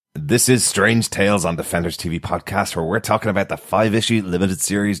This is Strange Tales on Defenders TV podcast, where we're talking about the 5-issue limited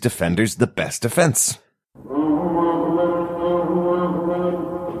series Defenders: The Best Defense. You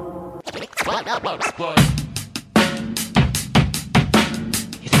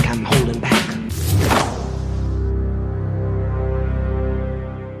think I'm holding back?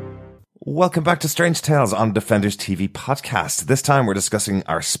 Welcome back to Strange Tales on Defenders TV podcast. This time we're discussing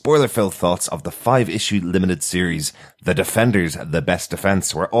our spoiler-filled thoughts of the 5-issue limited series, The Defenders: The Best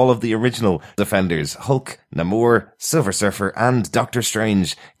Defense, where all of the original Defenders, Hulk, Namor, Silver Surfer, and Doctor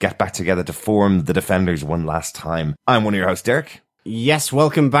Strange get back together to form the Defenders one last time. I'm one of your hosts, Derek. Yes,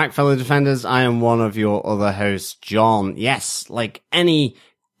 welcome back, fellow Defenders. I am one of your other hosts, John. Yes, like any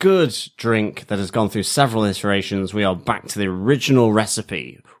good drink that has gone through several iterations, we are back to the original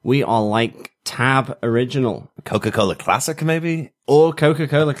recipe. We are like Tab Original. Coca-Cola Classic, maybe? Or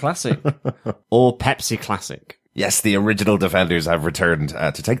Coca-Cola Classic. Or Pepsi Classic. Yes, the original Defenders have returned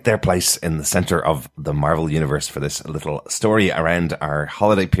to take their place in the center of the Marvel Universe for this little story around our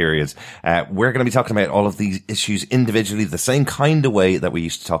holiday period. We're going to be talking about all of these issues individually, the same kind of way that we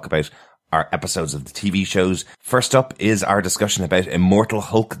used to talk about our episodes of the TV shows. First up is our discussion about Immortal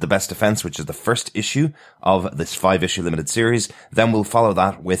Hulk: The Best Defense, which is the first issue of this 5-issue limited series. Then we'll follow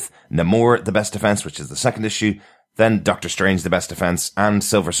that with Namor: The Best Defense, which is the second issue. Then Doctor Strange: The Best Defense and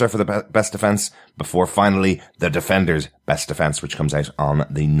Silver Surfer: The Best Defense, before finally The Defenders: Best Defense, which comes out on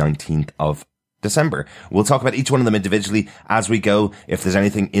the 19th of December. We'll talk about each one of them individually as we go. If there's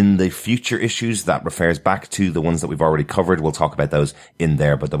anything in the future issues that refers back to the ones that we've already covered, we'll talk about those in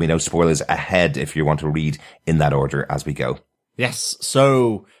there, but there'll be no spoilers ahead if you want to read in that order as we go. Yes,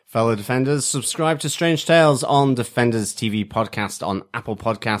 so fellow Defenders, subscribe to Strange Tales on Defenders TV podcast on Apple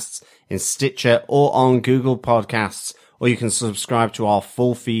Podcasts, in Stitcher, or on Google Podcasts. Or you can subscribe to our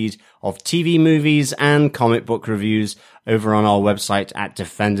full feed of TV, movies, and comic book reviews over on our website at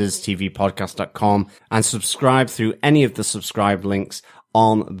defenderstvpodcast.com, and subscribe through any of the subscribe links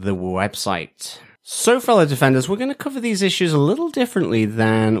on the website. So, fellow Defenders, we're going to cover these issues a little differently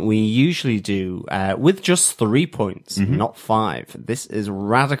than we usually do, with just 3 points, not 5. This is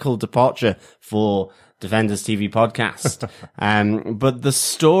radical departure for Defenders TV podcast. But the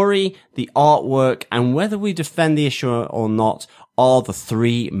story, the artwork, and whether we defend the issue or not are the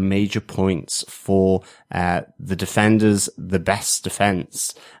 3 major points for the Defenders: The Best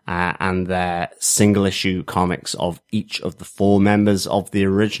Defense, and their single issue comics of each of the 4 members of the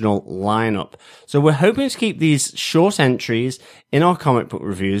original lineup. So we're hoping to keep these short entries in our comic book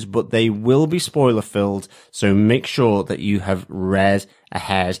reviews, but they will be spoiler filled, so make sure that you have read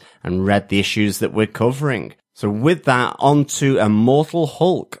ahead and read the issues that we're covering. So with that, on to Immortal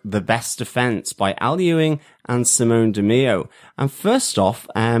Hulk: The Best Defense by Al Ewing and Simone DeMeo. And first off,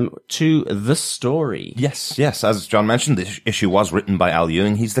 to the story. Yes. As John mentioned, this issue was written by Al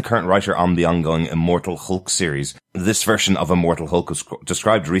Ewing. He's the current writer on the ongoing Immortal Hulk series. This version of Immortal Hulk was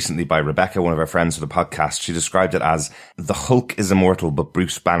described recently by Rebecca, one of our friends for the podcast. She described it as, the Hulk is immortal, but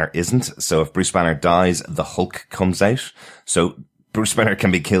Bruce Banner isn't. So if Bruce Banner dies, the Hulk comes out. So Bruce Banner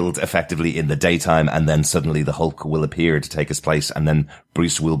can be killed effectively in the daytime, and then suddenly the Hulk will appear to take his place, and then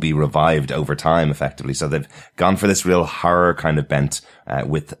Bruce will be revived over time effectively. So they've gone for this real horror kind of bent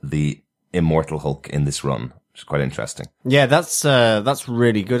with the Immortal Hulk in this run, which is quite interesting. Yeah, that's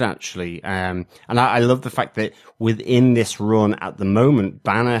really good actually. And I love the fact that within this run at the moment,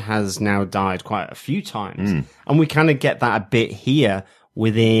 Banner has now died quite a few times. And we kind of get that a bit here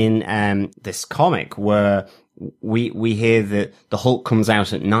within this comic, where we hear that the Hulk comes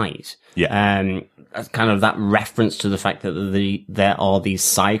out at night. Yeah. Kind of that reference to the fact that there are these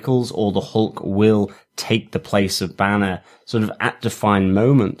cycles, or the Hulk will take the place of Banner sort of at defined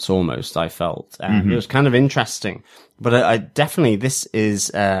moments almost, I felt. It was kind of interesting. But I definitely, this is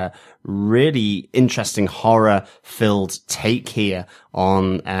a really interesting horror-filled take here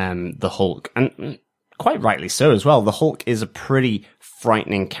on the Hulk. And quite rightly so as well. The Hulk is a pretty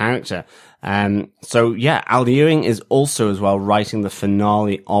frightening character. So yeah, Al Ewing is also as well writing the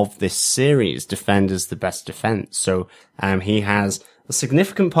finale of this series, Defenders: The Best Defense. So, he has a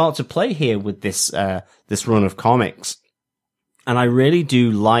significant part to play here with this run of comics. And I really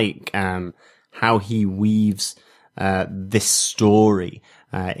do like, how he weaves, this story,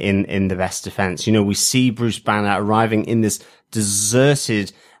 in The Best Defense. You know, we see Bruce Banner arriving in this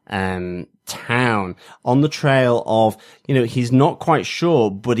deserted, town on the trail of, you know, he's not quite sure,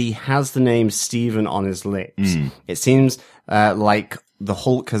 but he has the name Stephen on his lips. It seems like the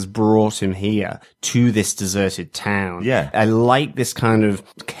Hulk has brought him here to this deserted town. Yeah. I like this kind of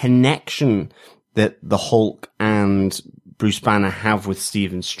connection that the Hulk and Bruce Banner have with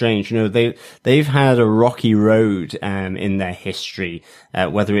Stephen Strange. You know, they've had a rocky road, in their history,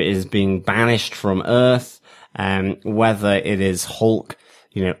 whether it is being banished from Earth, whether it is Hulk,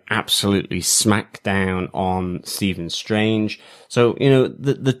 you know, absolutely smack down on Stephen Strange. So, you know,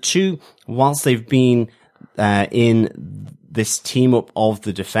 the two, whilst they've been, in this team up of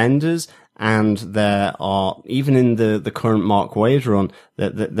the Defenders, and there are, even in the current Mark Waid run,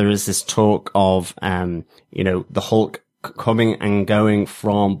 that there is this talk of, you know, the Hulk coming and going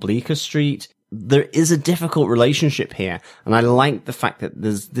from Bleecker Street. There is a difficult relationship here. And I like the fact that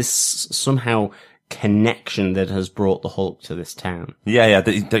there's this somehow connection that has brought the Hulk to this town. Yeah.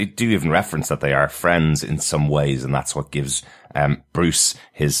 They do even reference that they are friends in some ways. And that's what gives, Bruce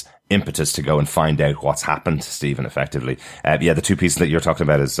his impetus to go and find out what's happened to Stephen effectively. The two pieces that you're talking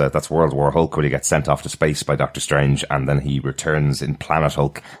about is, that's World War Hulk, where he gets sent off to space by Doctor Strange, and then he returns in Planet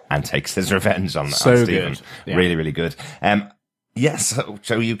Hulk and takes his revenge on Stephen. Good. Yeah. Really, really good. Yes.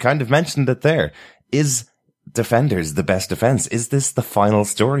 So you kind of mentioned it there. Is Defenders the best defense? Is this the final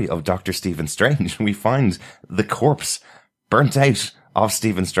story of Dr. Stephen Strange? We find the corpse burnt out of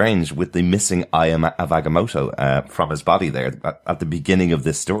Stephen Strange with the missing eye of Agamotto from his body there at the beginning of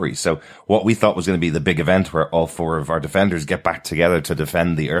this story. So what we thought was going to be the big event where all four of our Defenders get back together to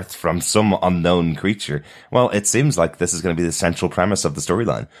defend the Earth from some unknown creature. Well, it seems like this is going to be the central premise of the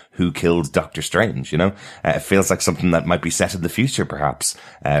storyline. Who killed Doctor Strange, you know? It feels like something that might be set in the future, perhaps,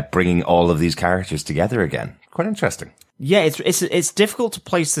 bringing all of these characters together again. Quite interesting. Yeah, it's difficult to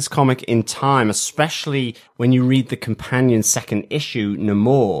place this comic in time, especially when you read the companion second issue,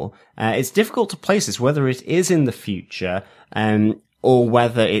 Namor. It's difficult to place this, whether it is in the future, or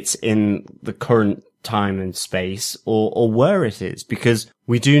whether it's in the current time and space, or where it is, because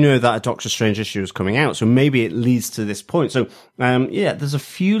we do know that a Doctor Strange issue is coming out, so maybe it leads to this point. So, there's a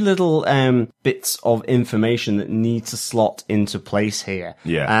few little, bits of information that need to slot into place here.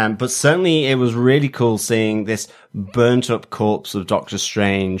 Yeah. But certainly it was really cool seeing this burnt up corpse of Doctor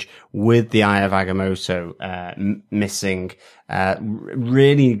Strange with the Eye of Agamotto, missing.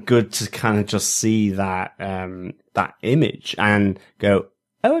 Really good to kind of just see that, that image and go,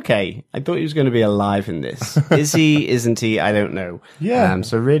 oh, okay. I thought he was going to be alive in this. Is he? Isn't he? I don't know. Yeah.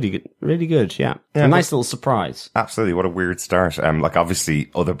 So really good. Really good. Yeah. A nice little surprise. Absolutely. What a weird start. Like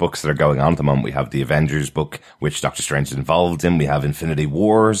obviously other books that are going on at the moment. We have the Avengers book, which Doctor Strange is involved in. We have Infinity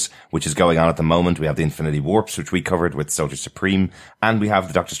Wars, which is going on at the moment. We have the Infinity Warps, which we covered with Soldier Supreme. And we have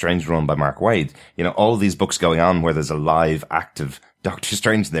the Doctor Strange run by Mark Waid. You know, all of these books going on where there's a live, active Doctor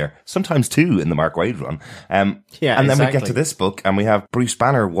Strange there, sometimes two in the Mark Waid run. And then we get to this book and we have Bruce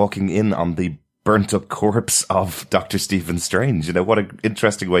Banner walking in on the burnt up corpse of Dr. Stephen Strange. You know, what an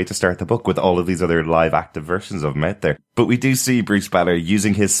interesting way to start the book with all of these other live active versions of him out there. But we do see Bruce Banner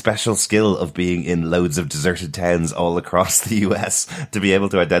using his special skill of being in loads of deserted towns all across the US to be able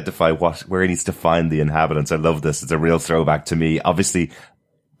to identify where he needs to find the inhabitants. I love this. It's a real throwback to me. Obviously,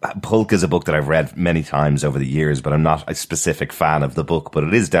 Hulk is a book that I've read many times over the years, but I'm not a specific fan of the book, but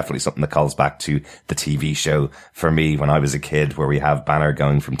it is definitely something that calls back to the TV show for me when I was a kid, where we have Banner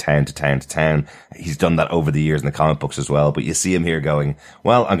going from town to town to town. He's done that over the years in the comic books as well, but you see him here going,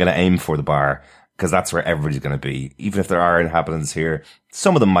 well, I'm going to aim for the bar because that's where everybody's going to be. Even if there are inhabitants here,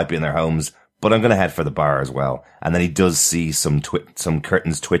 some of them might be in their homes, but I'm going to head for the bar as well. And then he does see some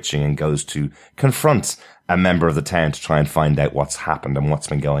curtains twitching and goes to confront a member of the town to try and find out what's happened and what's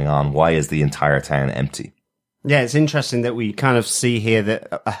been going on. Why is the entire town empty? Yeah, it's interesting that we kind of see here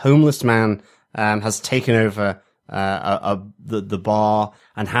that a homeless man has taken over the bar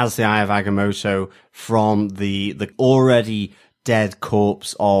and has the Eye of Agamotto from the already dead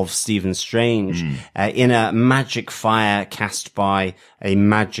corpse of Stephen Strange in a magic fire cast by a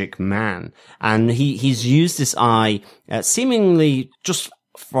magic man. And he's used this eye seemingly just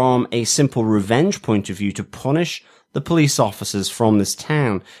from a simple revenge point of view to punish the police officers from this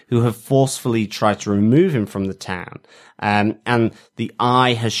town who have forcefully tried to remove him from the town. And the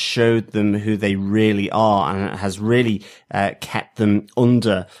eye has showed them who they really are and has really kept them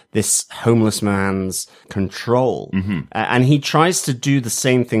under this homeless man's control. And he tries to do the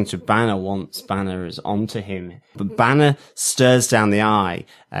same thing to Banner once Banner is onto him. But Banner stares down the eye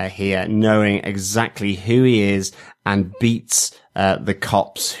here, knowing exactly who he is, and beats the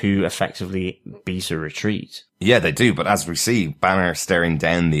cops who effectively beat a retreat. Yeah, they do. But as we see Banner staring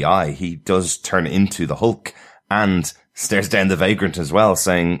down the eye, he does turn into the Hulk and stares down the Vagrant as well,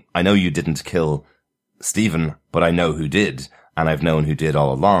 saying, I know you didn't kill Stephen, but I know who did, and I've known who did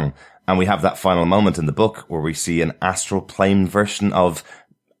all along. And we have that final moment in the book where we see an astral plane version of,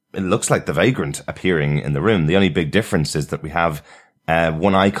 it looks like the Vagrant appearing in the room. The only big difference is that we have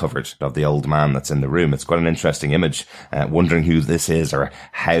one eye covered of the old man that's in the room. It's quite an interesting image, wondering who this is, or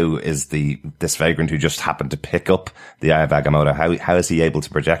how is this vagrant who just happened to pick up the Eye of Agamotto, how is he able to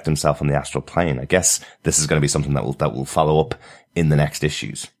project himself on the astral plane? I guess this is going to be something that will follow up in the next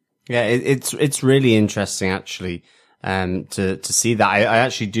issues. Yeah, it's really interesting actually, to see that. I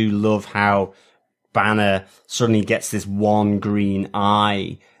actually do love how Banner suddenly gets this one green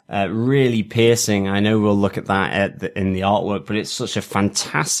eye, really piercing. I know we'll look at that in the artwork, but it's such a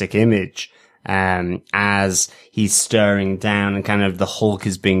fantastic image, as he's staring down and kind of the Hulk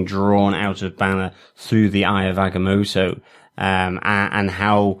is being drawn out of Banner through the Eye of Agamotto, and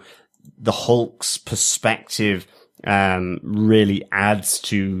how the Hulk's perspective really adds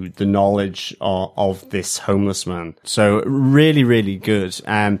to the knowledge of this homeless man. So really, really good.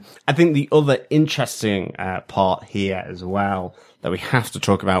 I think the other interesting part here as well that we have to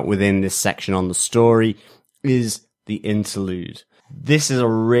talk about within this section on the story is the interlude. This is a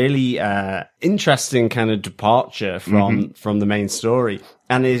really interesting kind of departure from the main story,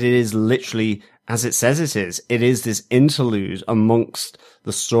 and it is literally, as it says it is this interlude amongst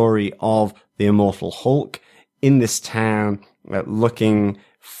the story of the Immortal Hulk in this town, looking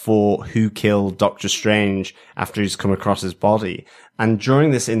for who killed Doctor Strange after he's come across his body. And during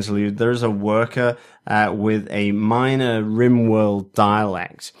this interlude, there is a worker with a minor Rimworld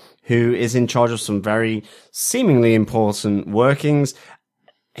dialect who is in charge of some very seemingly important workings,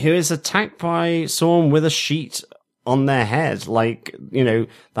 who is attacked by someone with a sheet on their head, like, you know,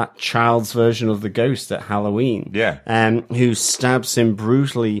 that child's version of the ghost at Halloween. Yeah. Who stabs him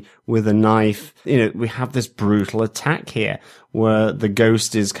brutally with a knife. You know, we have this brutal attack here where the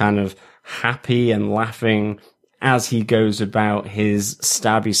ghost is kind of happy and laughing as he goes about his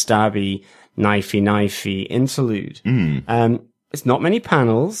stabby, knifey interlude. It's not many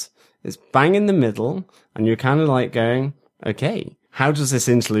panels. It's bang in the middle, and you're kind of like going, okay, how does this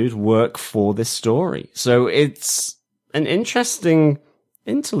interlude work for this story? So it's an interesting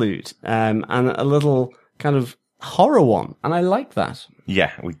interlude, and a little kind of horror one, and I like that.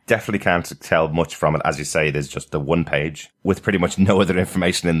 Yeah, we definitely can't tell much from it. As you say, it is just the one page with pretty much no other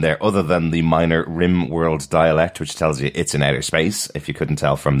information in there other than the minor Rimworld dialect, which tells you it's in outer space. If you couldn't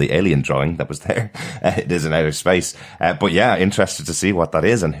tell from the alien drawing that was there, it is in outer space. But yeah, interested to see what that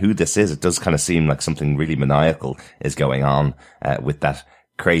is and who this is. It does kind of seem like something really maniacal is going on with that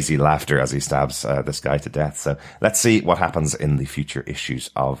crazy laughter as he stabs this guy to death. So let's see what happens in the future issues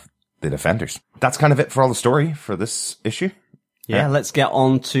of the Defenders. That's kind of it for all the story for this issue. Yeah, let's get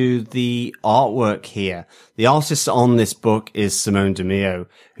on to the artwork here. The artist on this book is Simone Di,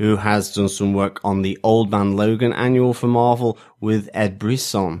 who has done some work on the Old Man Logan annual for Marvel with Ed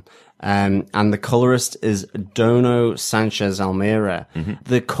Brisson. And the colorist is Dono Sanchez Almeida.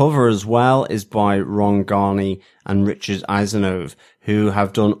 The cover as well is by Ron Garney and Richard Isanove, who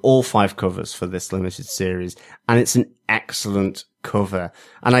have done all 5 covers for this limited series. And it's an excellent cover.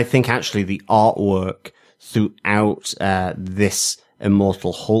 And I think actually the artwork throughout this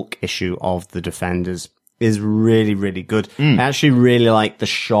Immortal Hulk issue of the Defenders is really, really good. I actually really like the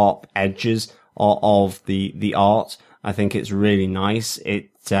sharp edges of the art. I think it's really nice.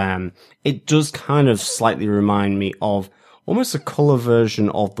 It does kind of slightly remind me of almost a color version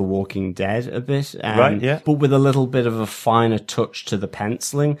of The Walking Dead a bit. Right, yeah. But with a little bit of a finer touch to the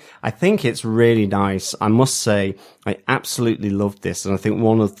penciling. I think it's really nice. I must say, I absolutely love this. And I think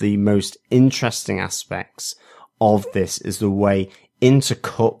one of the most interesting aspects of this is the way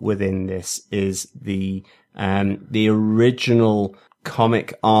intercut within this is the original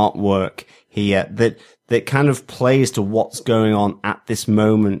comic artwork here that kind of plays to what's going on at this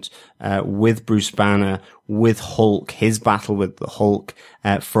moment, with Bruce Banner, with Hulk, his battle with the Hulk,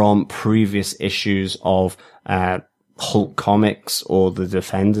 from previous issues of, Hulk comics or the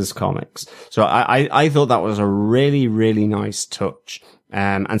Defenders comics. So I thought that was a really, really nice touch.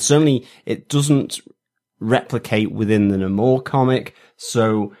 And certainly it doesn't replicate within the Namor comic.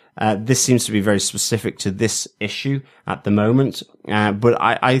 So, this seems to be very specific to this issue at the moment. But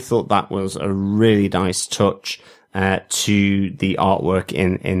I thought that was a really nice touch, to the artwork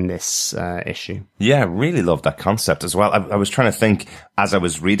in this, issue. Yeah, really love that concept as well. I was trying to think as I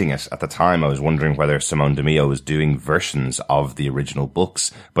was reading it at the time, I was wondering whether Simone Di was doing versions of the original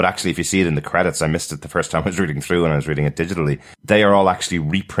books. But actually, if you see it in the credits, I missed it the first time I was reading through and I was reading it digitally. They are all actually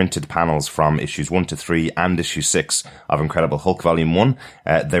reprinted panels from issues 1 to 3 and issue 6 of Incredible Hulk Volume 1.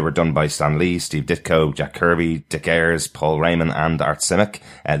 They were done by Stan Lee, Steve Ditko, Jack Kirby, Dick Ayers, Paul Raymond, and Art Simic.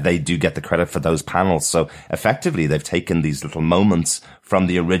 They do get the credit for those panels. So effectively, they've taken these little moments from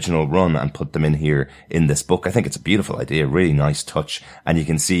the original run and put them in here in this book. I think it's a beautiful idea, really nice touch. And you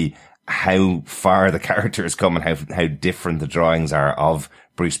can see how far the character has come and how different the drawings are of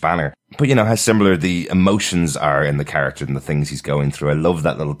Bruce Banner. But, you know, how similar the emotions are in the character and the things he's going through. I love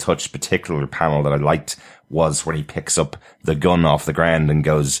that little touch. Particular panel that I liked was when he picks up the gun off the ground and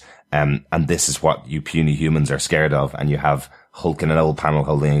goes, and this is what you puny humans are scared of. And you have Hulk in an old panel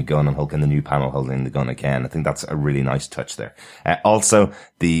holding a gun and Hulk in the new panel holding the gun again. I think that's a really nice touch there. Also,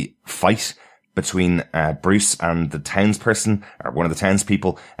 the fight between Bruce and the townsperson, or one of the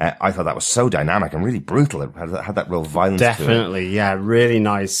townspeople, I thought that was so dynamic and really brutal. It had that real violence to it. Definitely, yeah. Really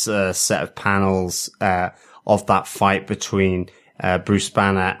nice set of panels of that fight between Bruce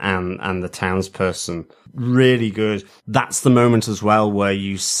Banner and the townsperson. Really good. That's the moment as well where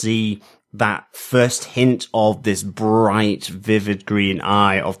you see that first hint of this bright, vivid green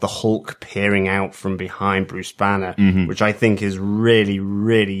eye of the Hulk peering out from behind Bruce Banner, which I think is really,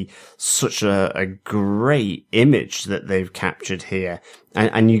 really such a great image that they've captured here.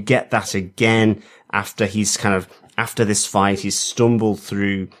 And you get that again after after this fight, he's stumbled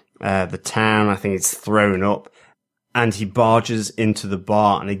through the town. I think it's thrown up. And he barges into the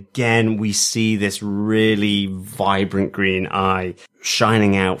bar, and again we see this really vibrant green eye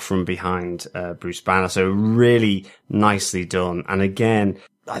shining out from behind Bruce Banner. So really nicely done. And again,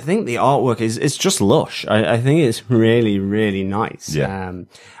 I think the artwork is just lush. I think it's really, really nice. Yeah. And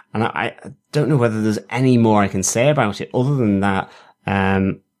I don't know whether there's any more I can say about it other than that.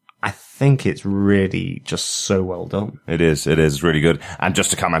 I think it's really just so well done. It is really good. And just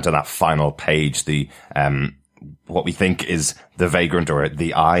to comment on that final page, the what we think is the Vagrant, or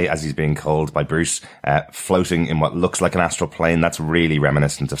the Eye, as he's being called by Bruce, floating in what looks like an astral plane. That's really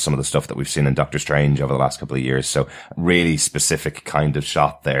reminiscent of some of the stuff that we've seen in Doctor Strange over the last couple of years. So really specific kind of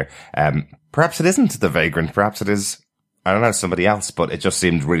shot there. Perhaps it isn't the Vagrant. Perhaps it is, I don't know, somebody else, but it just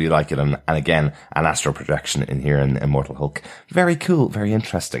seemed really like it. And again, an astral projection in here in Immortal Hulk. Very cool. Very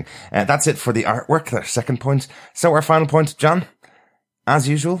interesting. That's it for the artwork, our second point. So our final point, John. As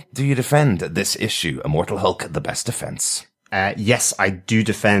usual, do you defend this issue, Immortal Hulk, the best defense? Yes, I do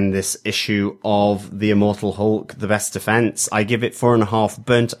defend this issue of the Immortal Hulk, the best defense. I give it 4.5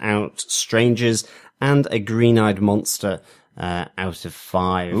 burnt out strangers and a green-eyed monster out of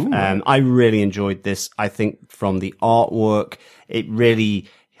 5. I really enjoyed this. I think from the artwork, it really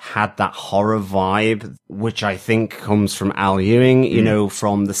had that horror vibe, which I think comes from Al Ewing, you know,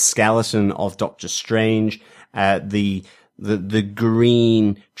 from the skeleton of Doctor Strange, the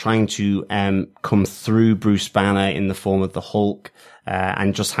green trying to come through Bruce Banner in the form of the Hulk,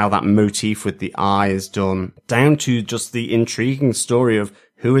 and just how that motif with the eye is done, down to just the intriguing story of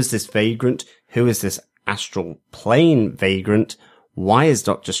who is this vagrant, who is this astral plane vagrant, why is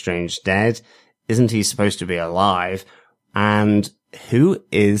Doctor Strange dead, isn't he supposed to be alive, and who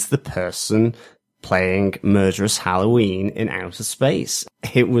is the person playing Murderous Halloween in outer space.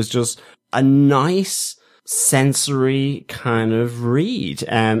 It was just a nice sensory kind of read.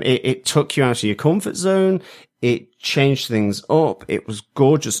 It took you out of your comfort zone. It changed things up. It was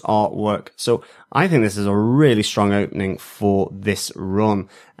gorgeous artwork. So I think this is a really strong opening for this run.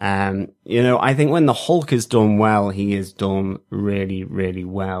 I think when the Hulk is done well, he is done really, really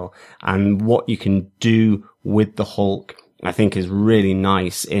well. And what you can do with the Hulk, I think, is really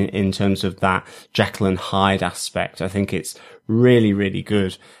nice in terms of that Jekyll and Hyde aspect. I think it's really, really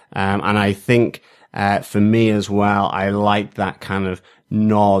good. And I think, for me as well, I like that kind of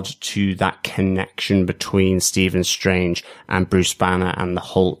nod to that connection between Stephen Strange and Bruce Banner and the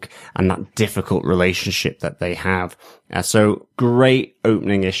Hulk, and that difficult relationship that they have. So great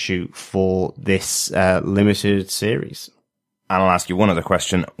opening issue for this limited series. And I'll ask you one other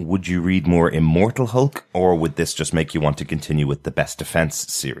question. Would you read more Immortal Hulk, or would this just make you want to continue with the Best Defense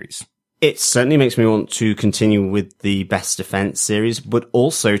series? It certainly makes me want to continue with the Best Defense series, but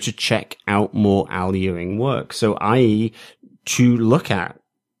also to check out more Al Ewing work. So, i.e., to look at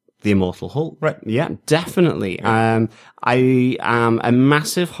the Immortal Hulk. Right. Yeah, definitely. I am a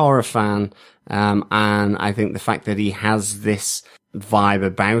massive horror fan, and I think the fact that he has this vibe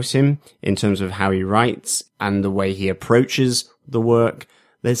about him in terms of how he writes and the way he approaches the work,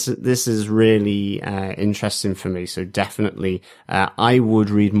 this is really interesting for me. So definitely, I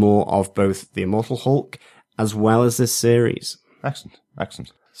would read more of both the Immortal Hulk as well as this series.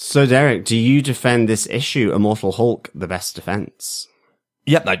 Excellent. So Derek, do you defend this issue, Immortal Hulk, the best defense?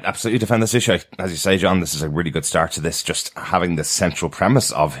 Yep, I absolutely defend this issue. As you say, John, this is a really good start to this, just having the central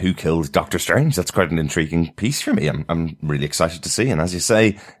premise of who killed Doctor Strange. That's quite an intriguing piece for me. I'm really excited to see. And as you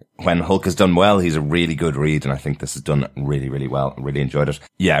say, when Hulk has done well, he's a really good read, and I think this is done really, really well. I really enjoyed it.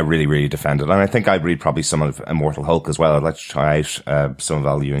 Yeah, I really, really defended it. And I think I'd read probably some of Immortal Hulk as well. I'd like to try out some of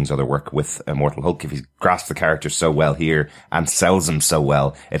Al Ewing's other work with Immortal Hulk. If he grasps the character so well here and sells him so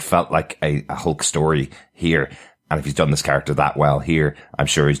well, it felt like a Hulk story here. And if he's done this character that well here, I'm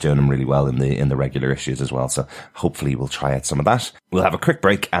sure he's doing him really well in the regular issues as well. So hopefully we'll try out some of that. We'll have a quick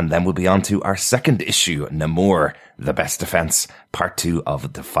break and then we'll be on to our second issue, Namor, The Best Defense, part 2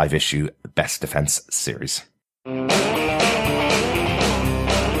 of the 5-issue Best Defense series.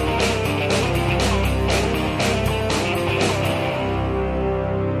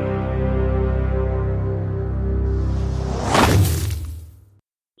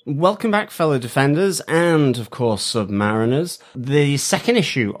 Welcome back, fellow Defenders, and of course Submariners. The second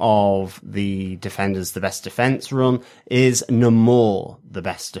issue of the Defenders The Best Defense run is Namor, The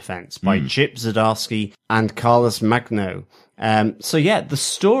Best Defense, by Chip Zdarsky and Carlos Magno. So yeah, the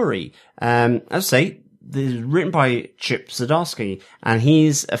story, as I say, is written by Chip Zdarsky, and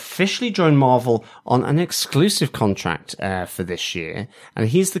he's officially joined Marvel on an exclusive contract for this year, and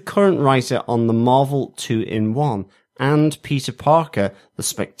he's the current writer on the Marvel 2-in-1, and Peter Parker, the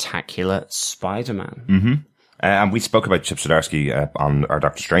Spectacular Spider-Man. Mm-hmm. And we spoke about Chip Zdarsky on our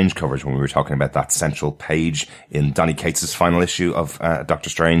Doctor Strange coverage when we were talking about that central page in Donny Cates' final issue of Doctor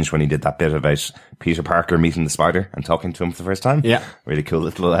Strange, when he did that bit about Peter Parker meeting the Spider and talking to him for the first time. Yeah. Really cool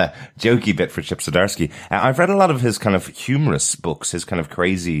little jokey bit for Chip Zdarsky. I've read a lot of his kind of humorous books, his kind of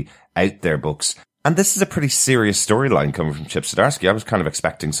crazy out there books. And this is a pretty serious storyline coming from Chip Zdarsky. I was kind of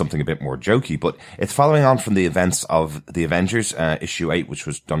expecting something a bit more jokey, but it's following on from the events of The Avengers, issue 8, which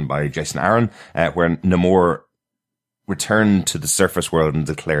was done by Jason Aaron, where Namor returned to the surface world and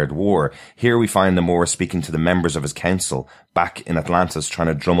declared war. Here we find Namor speaking to the members of his council back in Atlantis, trying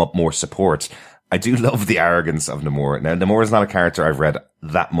to drum up more support. I do love the arrogance of Namor. Now, Namor is not a character I've read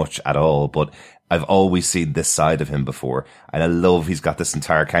that much at all, but I've always seen this side of him before. And I love he's got this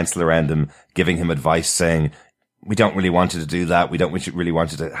entire council around him giving him advice, saying, we don't really want you to do that. We don't really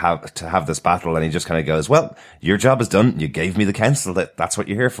want you to have this battle. And he just kind of goes, well, your job is done. You gave me the council. That's what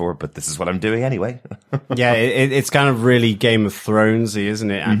you're here for. But this is what I'm doing anyway. Yeah, it's kind of really Game of Thronesy,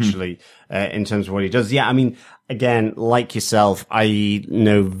 isn't it? Actually, in terms of what he does. Yeah, I mean, again, like yourself, I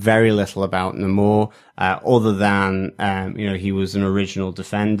know very little about Namor, other than, he was an original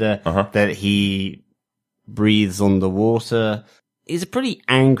Defender, that he breathes underwater. He's a pretty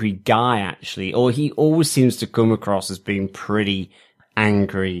angry guy, actually, or he always seems to come across as being pretty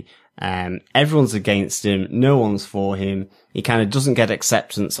angry. Everyone's against him. No one's for him. He kind of doesn't get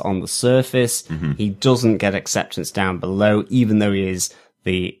acceptance on the surface. He doesn't get acceptance down below, even though he is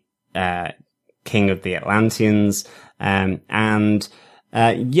the king of the Atlanteans.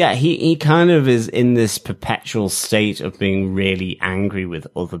 He kind of is in this perpetual state of being really angry with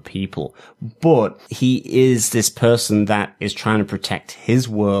other people. But he is this person that is trying to protect his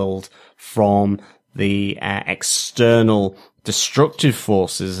world from the external destructive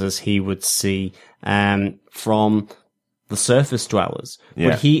forces, as he would see, from the surface dwellers.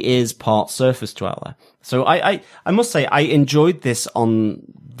 Yeah. But he is part surface dweller. So I must say, I enjoyed this on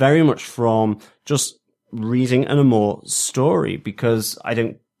very much from just reading an Namor story, because I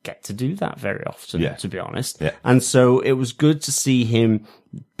don't get to do that very often, to be honest. Yeah. And so it was good to see him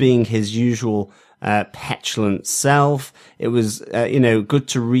being his usual petulant self. It was, good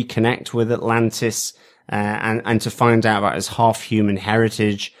to reconnect with Atlantis, and to find out about his half-human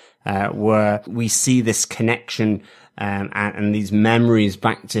heritage, where we see this connection, and these memories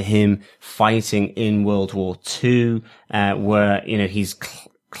back to him fighting in World War II, where, he's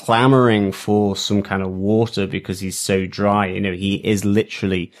clamoring for some kind of water because he's so dry. He is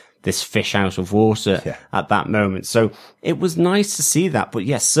literally this fish out of water at that moment. So it was nice to see that. But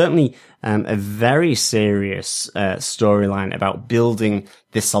yes, certainly a very serious storyline about building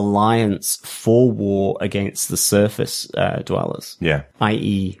this alliance for war against the surface dwellers. Yeah.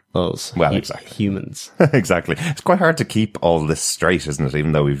 I.e. us. Well, exactly. Humans. Exactly. It's quite hard to keep all this straight, isn't it?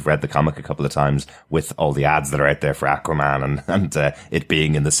 Even though we've read the comic a couple of times with all the ads that are out there for Aquaman and it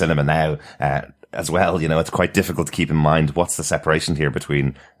being in the cinema now, as well, it's quite difficult to keep in mind what's the separation here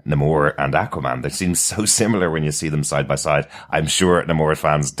between Namor and Aquaman. They seem so similar when you see them side by side. I'm sure Namor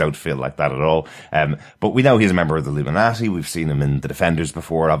fans don't feel like that at all. But we know he's a member of the Illuminati. We've seen him in the Defenders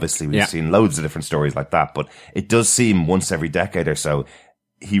before. Obviously, we've seen loads of different stories like that. But it does seem once every decade or so,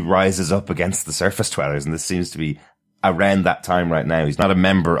 he rises up against the surface dwellers. And this seems to be around that time right now. He's not a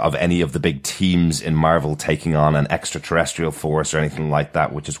member of any of the big teams in Marvel taking on an extraterrestrial force or anything like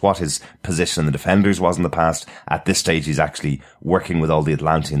that, which is what his position in the Defenders was in the past. At this stage, he's actually working with all the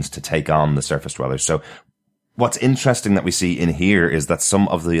Atlanteans to take on the surface dwellers. So What's interesting that we see in here is that some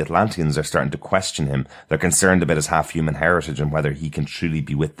of the Atlanteans are starting to question him. They're concerned about his half-human heritage and whether he can truly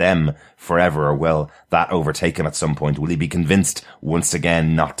be with them forever, or will that overtake him at some point? Will he be convinced once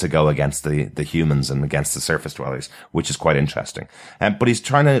again not to go against the humans and against the surface dwellers, which is quite interesting. But he's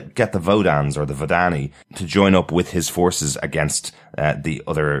trying to get the Vodans, or the Vodani, to join up with his forces against the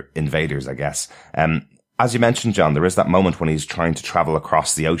other invaders, I guess. As you mentioned, John, there is that moment when he's trying to travel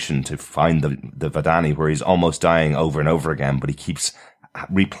across the ocean to find the Vodani, where he's almost dying over and over again, but he keeps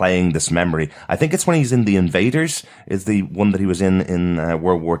replaying this memory. I think it's when he's in The Invaders, is the one that he was in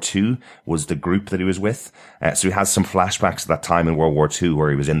World War II, was the group that he was with. So he has some flashbacks to that time in World War II where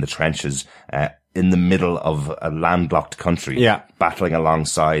he was in the trenches, in the middle of a landlocked country, battling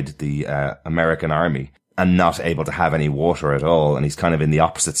alongside the American army, and not able to have any water at all. And he's kind of in the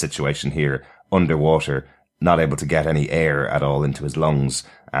opposite situation here, underwater, not able to get any air at all into his lungs,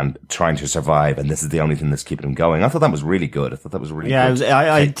 and trying to survive. And this is the only thing that's keeping him going. I thought that was really good. I thought that was really good.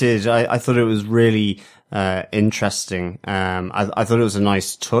 I did. I thought it was really interesting. I thought it was a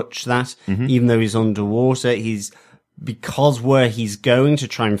nice touch that even though he's underwater, because where he's going to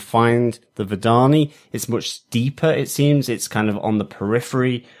try and find the Vodani, it's much deeper, it seems. It's kind of on the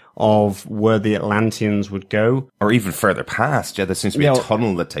periphery of where the Atlanteans would go. Or even further past. Yeah, there seems to be a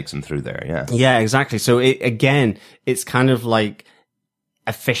tunnel that takes him through there, yeah. Yeah, exactly. So it's kind of like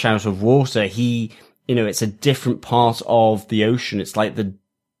a fish out of water. It's a different part of the ocean. It's like the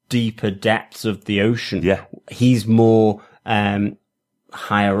deeper depths of the ocean. Yeah. He's more,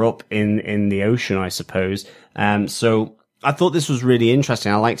 higher up in the ocean, I suppose. So I thought this was really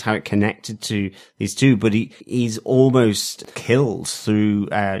interesting. I liked how it connected to these two, but he's almost killed through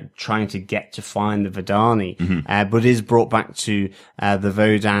trying to get to find the Vodani, but is brought back to the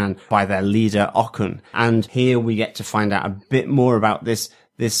Vodan by their leader Okun. And here we get to find out a bit more about this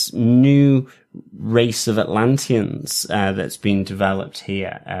new race of Atlanteans that's been developed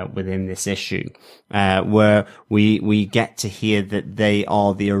here within this issue, where we get to hear that they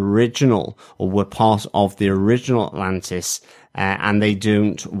are the original, or were part of the original Atlantis, and they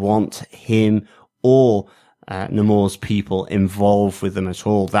don't want him or Namor's people involved with them at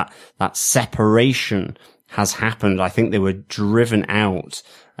all. That separation has happened. I think they were driven out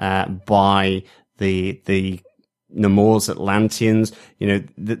by the Namor's Atlanteans.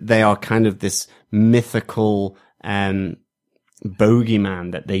 They are kind of this mythical bogeyman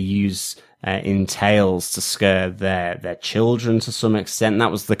that they use in tales to scare their children to some extent. And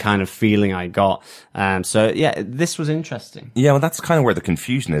that was the kind of feeling I got. So yeah, this was interesting. Yeah, well, that's kind of where the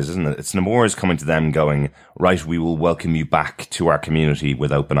confusion is, isn't it? It's Namor is coming to them going, right, we will welcome you back to our community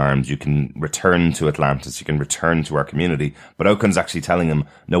with open arms. You can return to Atlantis. You can return to our community. But Okun's actually telling them,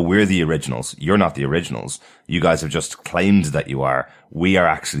 no, we're the originals. You're not the originals. You guys have just claimed that you are. We are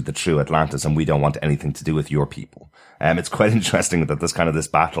actually the true Atlantis, and we don't want anything to do with your people. It's quite interesting that this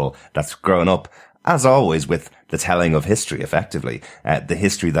battle that's grown up, as always, with the telling of history, effectively. The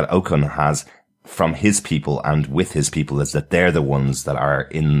history that Okun has from his people and with his people is that they're the ones that are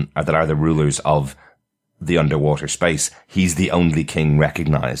the rulers of the underwater space. He's the only king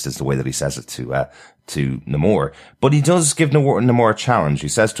recognized, is the way that he says it to Namor. But he does give Namor a challenge. He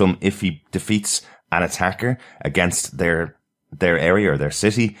says to him, if he defeats an attacker against their area or their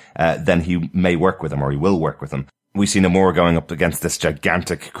city, then he may work with him, or he will work with them. We see Namor going up against this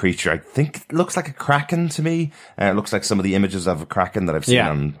gigantic creature. I think it looks like a kraken to me. It looks like some of the images of a kraken that I've seen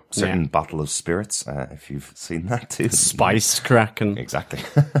on certain bottle of spirits, if you've seen that too. Spiced kraken. Exactly.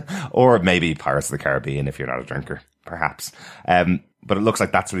 Or maybe Pirates of the Caribbean if you're not a drinker, perhaps. But it looks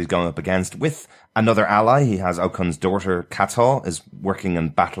like that's what he's going up against with another ally. He has Okun's daughter, Katal, is working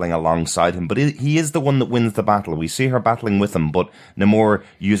and battling alongside him, but he is the one that wins the battle. We see her battling with him, but Namor,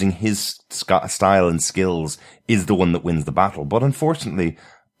 using his style and skills, is the one that wins the battle. But unfortunately,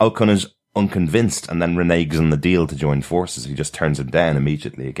 Okun is unconvinced and then reneges on the deal to join forces. He just turns him down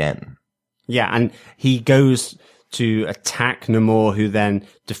immediately again. Yeah, and he goes to attack Namor, who then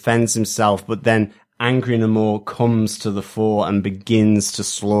defends himself, but then angry Namor comes to the fore and begins to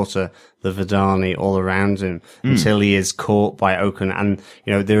slaughter the Vodani all around him until he is caught by Okun. And,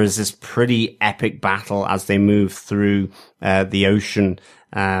 there is this pretty epic battle as they move through the ocean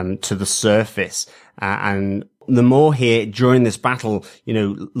to the surface. And Namor here, during this battle,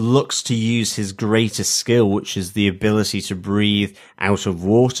 looks to use his greatest skill, which is the ability to breathe out of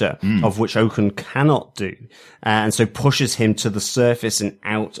water, of which Okun cannot do. And so pushes him to the surface and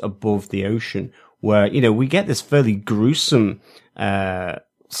out above the ocean, where, we get this fairly gruesome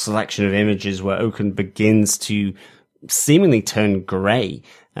selection of images where Okun begins to seemingly turn grey,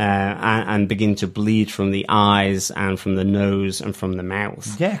 and begin to bleed from the eyes and from the nose and from the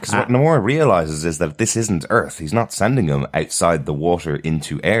mouth. Yeah, because what Namor realizes is that this isn't Earth. He's not sending him outside the water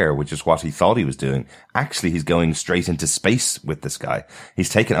into air, which is what he thought he was doing. Actually, he's going straight into space with this guy. He's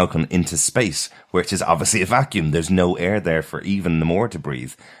taken Okun into space, which is obviously a vacuum. There's no air there for even Namor to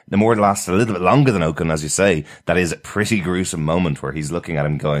breathe. Namor lasts a little bit longer than Okun, as you say. That is a pretty gruesome moment where he's looking at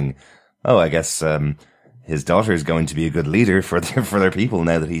him going, oh, I guess, his daughter is going to be a good leader for their people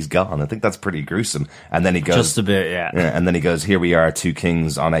now that he's gone. I think that's pretty gruesome. And then he goes, just a bit, yeah. And then he goes, here we are, two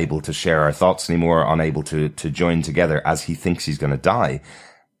kings unable to share our thoughts anymore, unable to join together as he thinks he's going to die.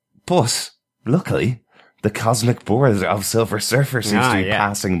 But luckily, the cosmic board of Silver Surfer seems to be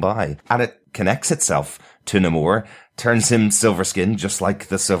passing by, and it connects itself to Namor, turns him silver skinned just like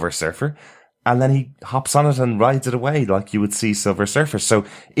the Silver Surfer. And then he hops on it and rides it away like you would see Silver Surfer. So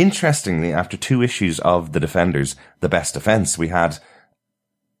interestingly, after 2 issues of The Defenders, The Best Defense, we had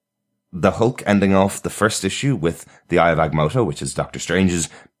the Hulk ending off the first issue with the Eye of Agamotto, which is Doctor Strange's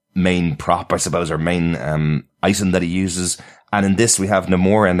main prop, I suppose, or main item that he uses. And in this, we have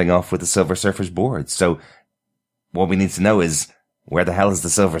Namor ending off with the Silver Surfer's board. So what we need to know is, where the hell is the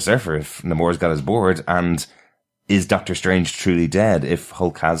Silver Surfer if Namor's got his board? And is Doctor Strange truly dead if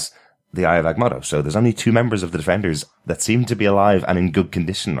Hulk has the Eye of Agamotto? So there's only 2 members of the Defenders that seem to be alive and in good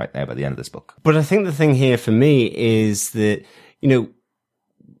condition right now by the end of this book. But I think the thing here for me is that, you know,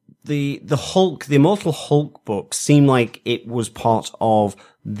 the Hulk, the Immortal Hulk book seemed like it was part of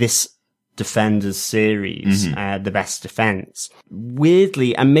this Defenders series, The Best Defense.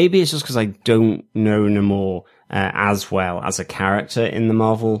 Weirdly, and maybe it's just because I don't know Namor as well as a character in the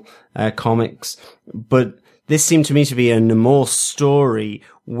Marvel comics, but this seemed to me to be a Namor story,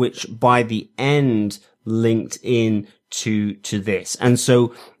 which by the end linked in to this. And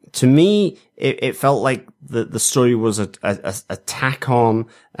so to me, it felt like the story was a tack on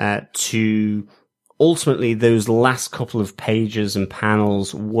to ultimately those last couple of pages and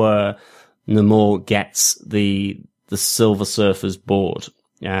panels where Namor gets the Silver Surfer's board.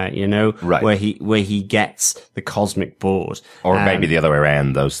 Right. where he gets the cosmic board. Or maybe the other way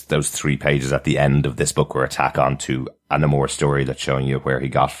around, those 3 pages at the end of this book were a tack on to a Namor story that's showing you where he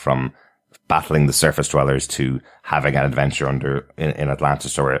got from battling the surface dwellers to having an adventure in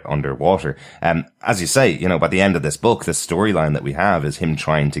Atlantis or underwater. As you say, by the end of this book, the storyline that we have is him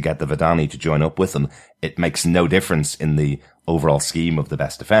trying to get the Vidani to join up with him. It makes no difference in the overall scheme of The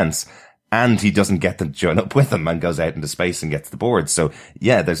Best Defense. And he doesn't get them to join up with him and goes out into space and gets the board. So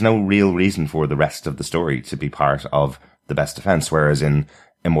yeah, there's no real reason for the rest of the story to be part of The Best Defense. Whereas in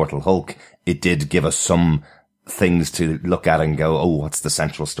Immortal Hulk, it did give us some things to look at and go, oh, what's the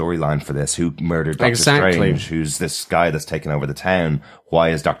central storyline for this? Who murdered Doctor Strange? Who's this guy that's taken over the town? Why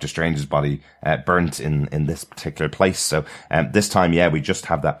is Doctor Strange's body burnt in this particular place? So this time, yeah, we just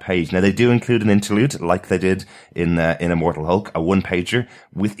have that page. Now, they do include an interlude like they did in Immortal Hulk, a 1-pager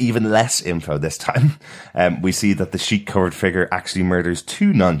with even less info this time. We see that the sheet-covered figure actually murders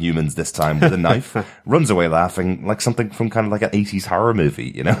 2 non-humans this time with a knife, runs away laughing like something from kind of like an 80s horror movie,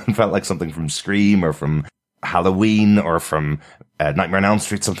 It felt like something from Scream or from Halloween or from Nightmare on Elm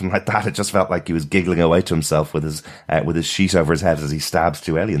Street, something like that. It just felt like he was giggling away to himself with his sheet over his head as he stabs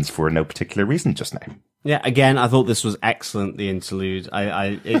 2 aliens for no particular reason just now. Yeah, again, I thought this was excellent, the interlude.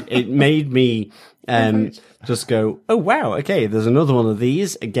 It made me just go, oh wow, okay, there's another one of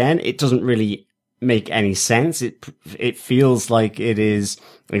these. Again, it doesn't really make any sense. It feels like it is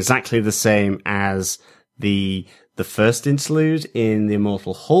exactly the same as the first interlude in The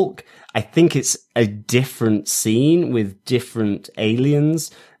Immortal Hulk. I think it's a different scene with different aliens.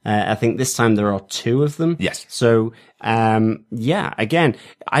 I think this time there are 2 of them. Yes. So, yeah, again,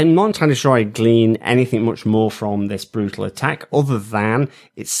 I'm not entirely sure I glean anything much more from this brutal attack other than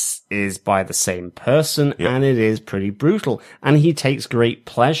it is by the same person and it is pretty brutal. And he takes great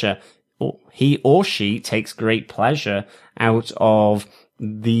pleasure, or he or she takes great pleasure out of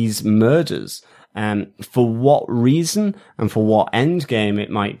these murders. For what reason and for what end game it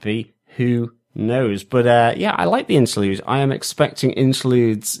might be, who knows? But yeah, I like the interludes. I am expecting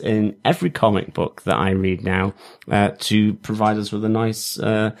interludes in every comic book that I read now to provide us with a nice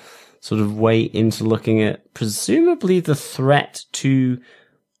sort of way into looking at presumably the threat to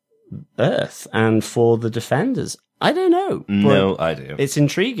Earth and for the Defenders. I don't know. No idea. It's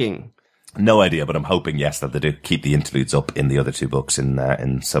intriguing. No idea, but I'm hoping, yes, that they do keep the interludes up in the other two books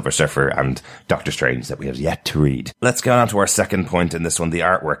in Silver Surfer and Doctor Strange that we have yet to read. Let's go on to our second point in this one, the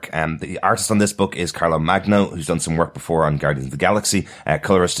artwork. The artist on this book is Carlo Magno, who's done some work before on Guardians of the Galaxy.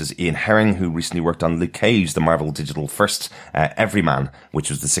 Colorist is Ian Herring, who recently worked on Luke Cage, the Marvel Digital First Everyman, which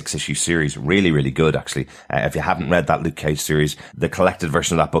was the 6-issue series. Really, really good, actually. If you haven't read that Luke Cage series, the collected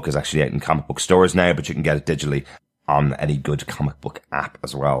version of that book is actually out in comic book stores now, but you can get it digitally on any good comic book app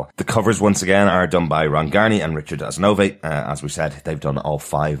as well. The covers, once again, are done by Ron Garney and Richard Aznove. As we said, they've done all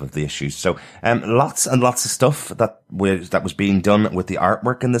 5 of the issues. So, lots and lots of stuff that was being done with the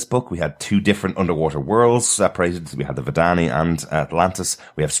artwork in this book. We had 2 different underwater worlds separated. We had the Vidani and Atlantis.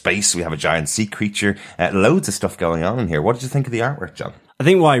 We have space. We have a giant sea creature. Loads of stuff going on in here. What did you think of the artwork, John? I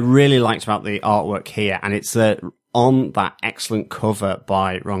think what I really liked about the artwork here, and it's on that excellent cover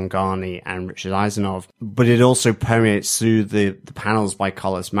by Ron Garney and Richard Aznove, but it also permeates through the panels by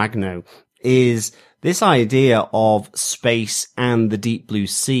Carlos Magno, is this idea of space and the deep blue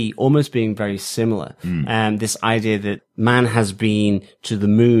sea almost being very similar. This idea that man has been to the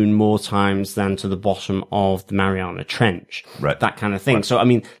moon more times than to the bottom of the Mariana Trench. Right. That kind of thing. Right. So, I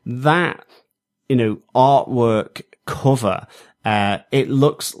mean, that, artwork cover, it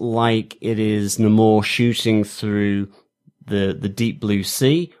looks like it is Namor shooting through the deep blue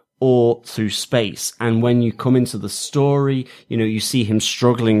sea or through space. And when you come into the story, you see him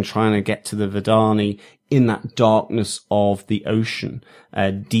struggling trying to get to the Vidani in that darkness of the ocean,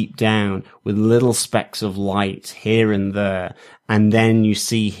 deep down with little specks of light here and there. And then you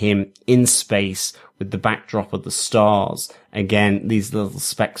see him in space with the backdrop of the stars. Again, these little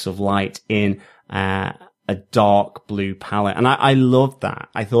specks of light in, a dark blue palette. And I loved that.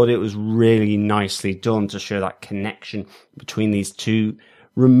 I thought it was really nicely done to show that connection between these 2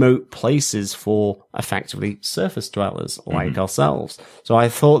 remote places for effectively surface dwellers like ourselves. So I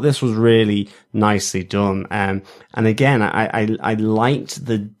thought this was really nicely done. And again, I liked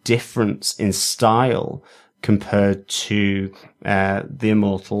the difference in style compared to, the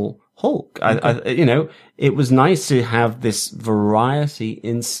Immortal Hulk. It was nice to have this variety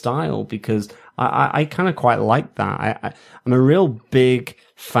in style because I kind of quite like that. I'm a real big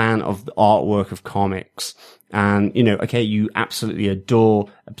fan of the artwork of comics. And, you absolutely adore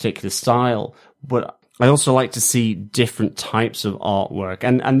a particular style, but I also like to see different types of artwork.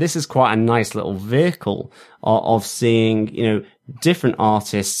 And this is quite a nice little vehicle of seeing, different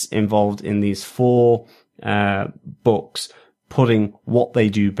artists involved in these 4, books, putting what they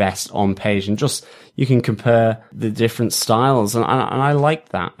do best on page, and just you can compare the different styles, and I like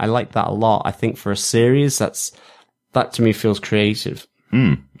that. I like that a lot. I think for a series, that to me feels creative.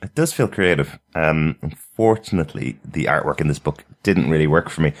 It does feel creative. Unfortunately, the artwork in this book didn't really work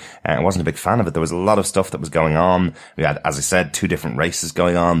for me. I wasn't a big fan of it. There was a lot of stuff that was going on. We had, as I said, 2 different races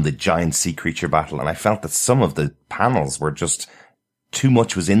going on, the giant sea creature battle, and I felt that some of the panels were just too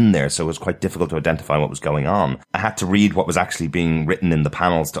much was in there, so it was quite difficult to identify what was going on. I had to read what was actually being written in the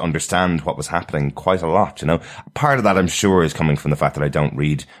panels to understand what was happening quite a lot, Part of that, I'm sure, is coming from the fact that I don't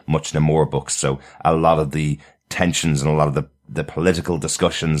read much Namor books, so a lot of the tensions and a lot of the political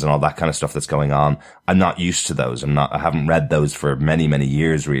discussions and all that kind of stuff that's going on, I'm not used to those. I haven't read those for many, many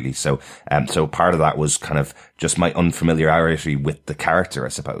years, really. So part of that was kind of just my unfamiliarity with the character, I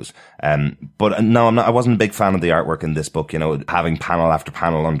suppose. But no, I wasn't a big fan of the artwork in this book. Having panel after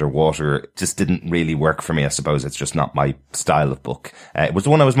panel underwater just didn't really work for me, I suppose. It's just not my style of book. It was the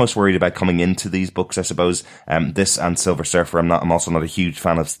one I was most worried about coming into these books, I suppose. This and Silver Surfer. I'm also not a huge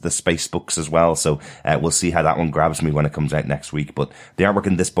fan of the space books as well. So, we'll see how that one grabs me when it comes out next week. But the artwork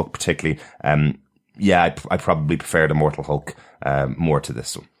in this book particularly, I probably prefer the Immortal Hulk, more to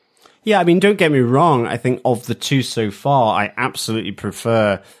this one. Yeah, I mean, don't get me wrong. I think of the 2 so far, I absolutely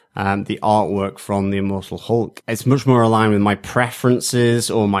prefer the artwork from the Immortal Hulk. It's much more aligned with my preferences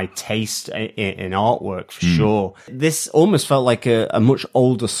or my taste in artwork, for sure. This almost felt like a much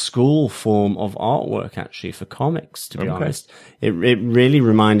older school form of artwork, actually, for comics, to be honest. It really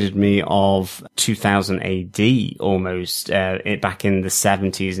reminded me of 2000 AD, almost, back in the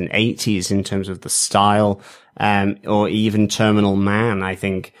 70s and 80s in terms of the style, or even Terminal Man, I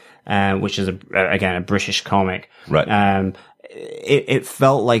think, which is again a British comic. Right. It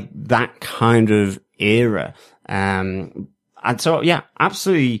felt like that kind of era. And so, yeah,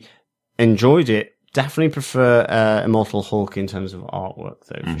 absolutely enjoyed it. Definitely prefer Immortal Hulk in terms of artwork,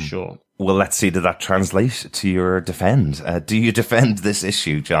 though, for sure. Well, let's see, did that translate to your defend? Do you defend this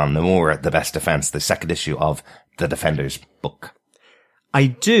issue, John? Namor, The Best Defense, the second issue of the Defenders book? I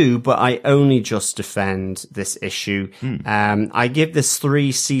do, but I only just defend this issue. I give this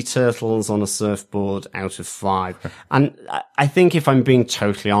 3 sea turtles on a surfboard out of 5. And I think if I'm being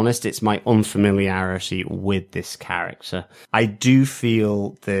totally honest, it's my unfamiliarity with this character. I do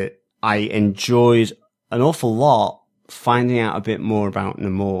feel that I enjoyed an awful lot finding out a bit more about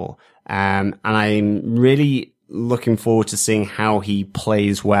Namor. And I'm really looking forward to seeing how he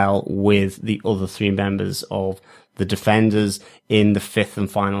plays well with the other 3 members of the Defenders in the 5th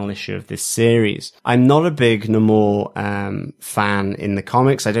and final issue of this series. I'm not a big Namor fan in the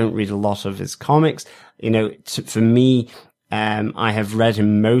comics. I don't read a lot of his comics. For me, I have read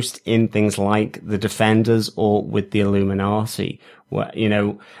him most in things like the Defenders or with the Illuminati, where,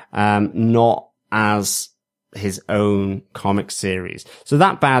 not as his own comic series. So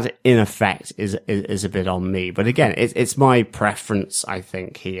that bad in effect is a bit on me. But again, it's my preference, I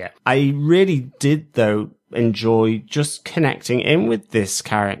think, here. I really did though enjoy just connecting in with this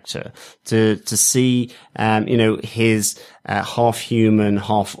character to see, his, half human,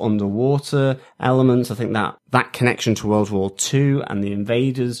 half underwater elements. I think that connection to World War II and the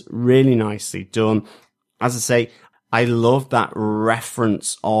invaders really nicely done. As I say, I love that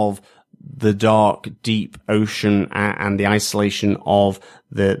reference of the dark, deep ocean and the isolation of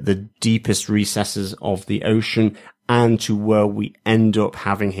the deepest recesses of the ocean, and to where we end up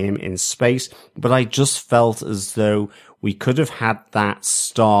having him in space. But I just felt as though we could have had that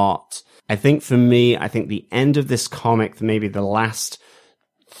start. I think for me, the end of this comic, maybe the last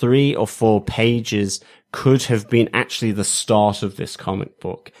 3 or 4 pages, could have been actually the start of this comic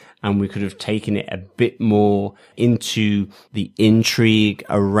book. And we could have taken it a bit more into the intrigue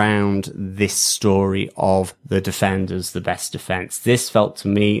around this story of the Defenders, the Best Defense. This felt to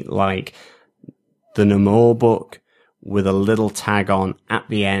me like the Namor book with a little tag on at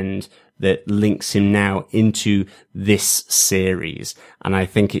the end that links him now into this series. And I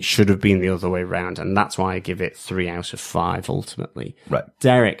think it should have been the other way around. And that's why I give it 3 out of 5 ultimately. Right.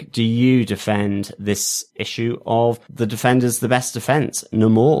 Derek, do you defend this issue of the Defenders, the Best Defense,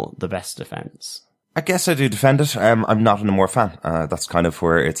 Namor, the Best Defense? I guess I do defend it. I'm not a Namor fan. That's kind of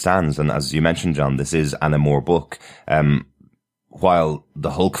where it stands. And as you mentioned, John, this is a Namor book. While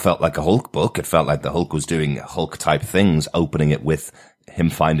the Hulk felt like a Hulk book, it felt like the Hulk was doing Hulk type things, opening it with him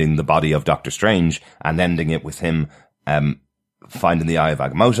finding the body of Doctor Strange and ending it with him, finding the Eye of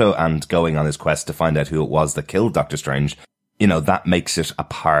Agamotto and going on his quest to find out who it was that killed Doctor Strange. That makes it a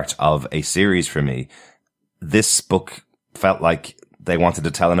part of a series for me. This book felt like they wanted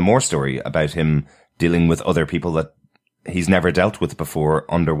to tell a Namor story about him dealing with other people that he's never dealt with before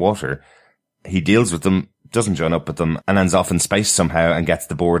underwater. He deals with them, doesn't join up with them, and ends off in space somehow and gets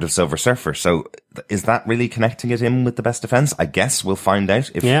the board of Silver Surfer. So is that really connecting it in with the Best Defense? I guess we'll find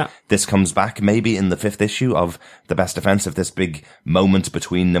out if this comes back maybe in the 5th issue of the Best Defense, if this big moment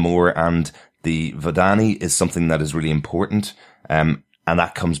between Namor and the Vodani is something that is really important, and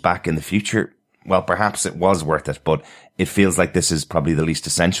that comes back in the future. Well, perhaps it was worth it, but it feels like this is probably the least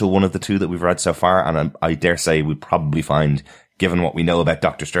essential one of the 2 that we've read so far. And I dare say we'd probably find, given what we know about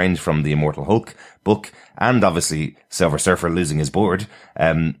Doctor Strange from the Immortal Hulk book, and obviously Silver Surfer losing his board,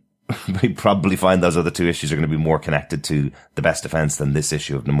 we probably find those other 2 issues are going to be more connected to the Best Defense than this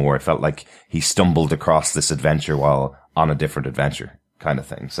issue of Namor. It felt like he stumbled across this adventure while on a different adventure kind of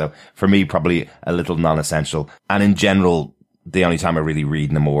thing. So for me, probably a little non-essential. And in general, the only time I really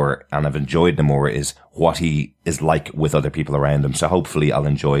read Namor and I've enjoyed Namor is what he is like with other people around him. So hopefully I'll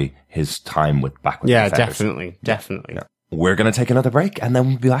enjoy his time back with the Defenders. Definitely. Yeah. We're going to take another break and then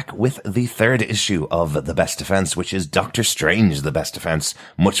we'll be back with the 3rd issue of The Best Defense, which is Doctor Strange, The Best Defense.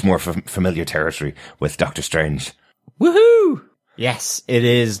 Much more familiar territory with Doctor Strange. Woohoo! Yes, it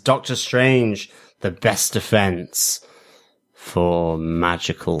is Doctor Strange, The Best Defense for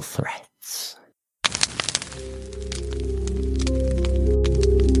magical threats.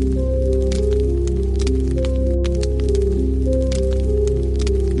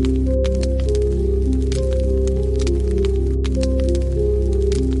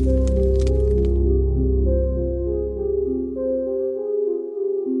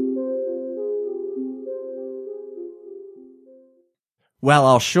 Well,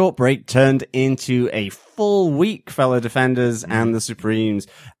 our short break turned into a full week, fellow Defenders and the Supremes.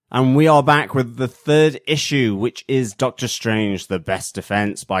 And we are back with the 3rd issue, which is Doctor Strange, The Best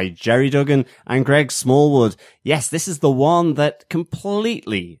Defense by Jerry Duggan and Greg Smallwood. Yes, this is the one that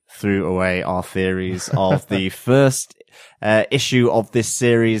completely threw away our theories of the first issue of this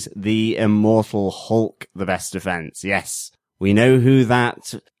series, The Immortal Hulk, The Best Defense. Yes, we know who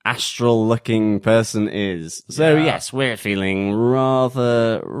that astral-looking person is. So yes, we're feeling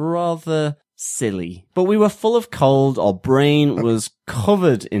rather silly. But we were full of cold. Our brain was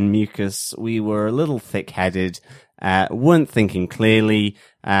covered in mucus. We were a little thick-headed, weren't thinking clearly.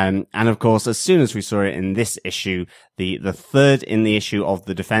 And of course, as soon as we saw it in this issue, the third in the issue of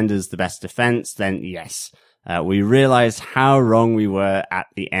The Defenders, The Best Defense, then yes, we realized how wrong we were at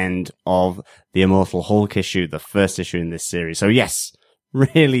the end of the Immortal Hulk issue, the first issue in this series. So yes,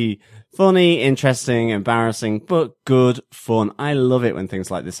 really funny, interesting, embarrassing, but good fun. I love it when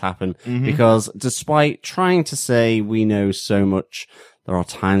things like this happen because despite trying to say we know so much, there are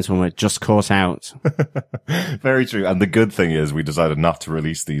times when we're just caught out. Very true. And the good thing is we decided not to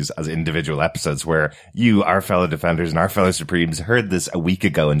release these as individual episodes where you, our fellow Defenders and our fellow Supremes, heard this a week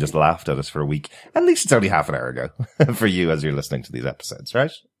ago and just laughed at us for a week. At least it's only half an hour ago for you as you're listening to these episodes,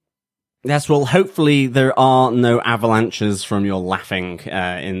 right? Yes, well, hopefully there are no avalanches from your laughing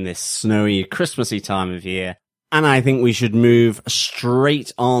in this snowy, Christmassy time of year. And I think we should move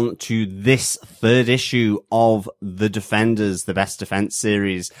straight on to this third issue of The Defenders, the Best Defense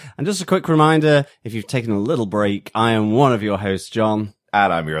series. And just a quick reminder, if you've taken a little break, I am one of your hosts, John.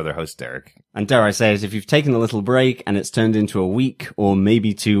 And I'm your other host, Derek. And dare I say it, if you've taken a little break and it's turned into a week or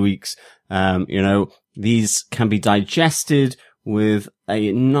maybe 2 weeks, these can be digested with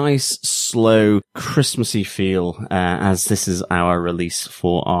a nice, slow, Christmassy feel, as this is our release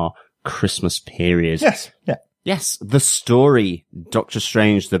for our Christmas period. Yes, yeah. Yes, the story, Doctor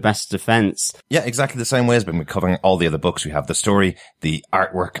Strange, The Best Defense. Yeah, exactly the same way as been covering all the other books. We have the story, the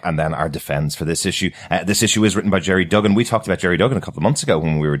artwork, and then our defense for this issue. This issue is written by Jerry Duggan. We talked about Jerry Duggan a couple of months ago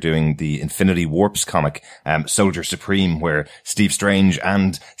when we were doing the Infinity Warps comic, Soldier Supreme, where Steve Strange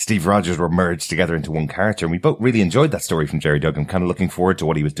and Steve Rogers were merged together into one character. And we both really enjoyed that story from Jerry Duggan, kind of looking forward to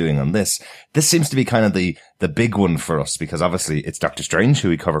what he was doing on this. This seems to be kind of the big one for us because obviously it's Doctor Strange, who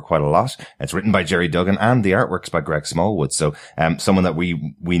we cover quite a lot. It's written by Jerry Duggan and the artwork's by Greg Smallwood. So, someone that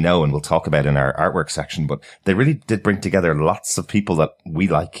we know and we'll talk about in our artwork section, but they really did bring together lots of people that we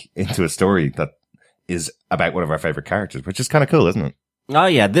like into a story that is about one of our favorite characters, which is kind of cool, isn't it? Oh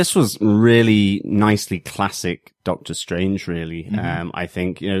yeah, this was really nicely classic Doctor Strange, really. I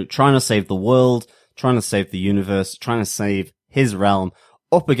think, trying to save the world, trying to save the universe, trying to save his realm,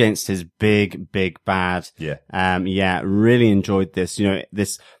 up against his big bad. Yeah. Really enjoyed this.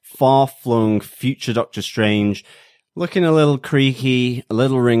 This far-flung future Doctor Strange, looking a little creaky, a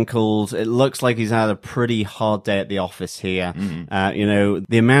little wrinkled. It looks like he's had a pretty hard day at the office here. The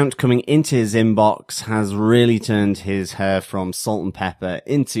amount coming into his inbox has really turned his hair from salt and pepper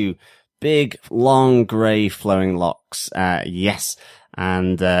into big, long, grey flowing locks. Yes.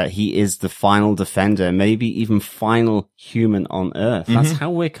 And he is the final defender, maybe even final human on Earth. That's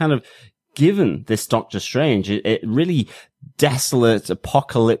how we're kind of given this Doctor Strange. It really desolate,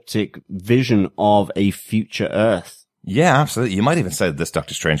 apocalyptic vision of a future Earth. Yeah, absolutely. You might even say that this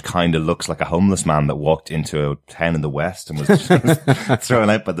Doctor Strange kind of looks like a homeless man that walked into a town in the West and was thrown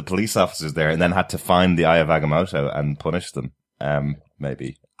out by the police officers there and then had to find the Eye of Agamotto and punish them.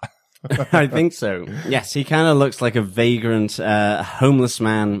 Maybe. I think so. Yes, he kind of looks like a vagrant, homeless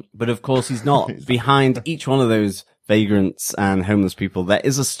man, but of course he's not. Behind each one of those vagrants and homeless people, there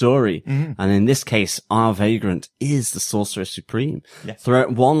is a story. And in this case, our vagrant is the Sorcerer Supreme. Yeah. Throw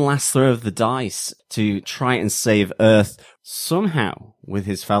one last throw of the dice to try and save Earth somehow with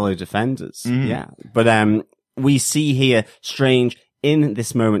his fellow defenders. Yeah. But, we see here Strange in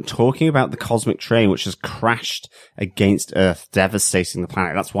this moment talking about the cosmic train, which has crashed against Earth, devastating the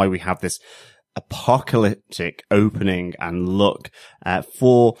planet. That's why we have this apocalyptic opening and look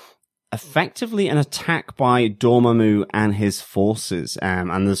for effectively an attack by Dormammu and his forces.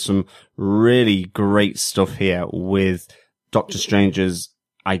 And there's some really great stuff here with Doctor Strange's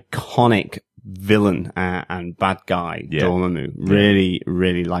iconic villain and bad guy, Dormammu.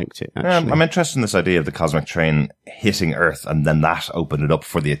 Really liked it, actually. I'm interested in this idea of the cosmic train hitting Earth and then that opened it up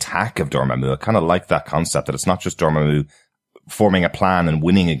for the attack of Dormammu. I kind of like that concept that it's not just Dormammu forming a plan and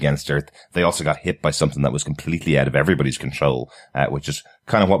winning against Earth. They also got hit by something that was completely out of everybody's control, which is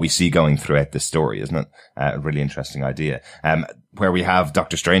kind of what we see going throughout this story, isn't it? A really interesting idea. Where we have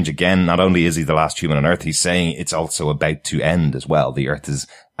Doctor Strange again, not only is he the last human on Earth, he's saying it's also about to end as well. The Earth is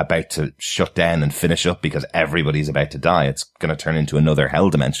about to shut down and finish up because everybody's about to die. It's going to turn into another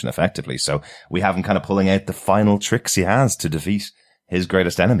hell dimension effectively. So we have him kind of pulling out the final tricks he has to defeat his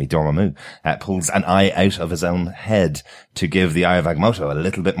greatest enemy, Dormammu. Pulls an eye out of his own head to give the Eye of Agamotto a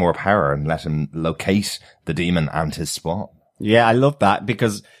little bit more power and let him locate the demon and his spawn. Yeah, I love that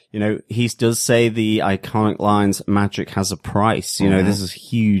because, he does say the iconic lines, magic has a price. This is a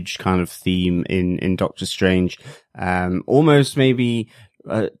huge kind of theme in Doctor Strange. Almost maybe,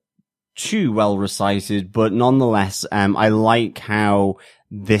 too well recited, but nonetheless, I like how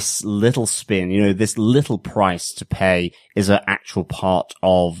this little spin, you know, this little price to pay is an actual part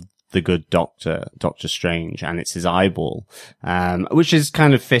of the good Doctor Strange, and it's his eyeball, which is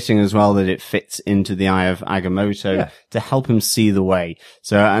kind of fitting as well that it fits into the Eye of Agamotto to help him see the way.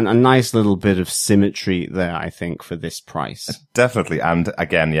 So a nice little bit of symmetry there, I think, for this price. Definitely. And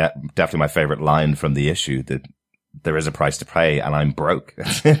again, definitely my favorite line from the issue, that there is a price to pay and I'm broke.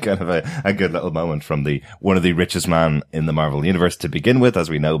 Kind of a good little moment from one of the richest man in the Marvel Universe to begin with, as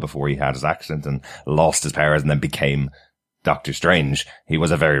we know, before he had his accident and lost his powers and then became Doctor Strange. He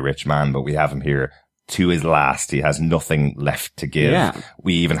was a very rich man, but we have him here to his last. He has nothing left to give. Yeah.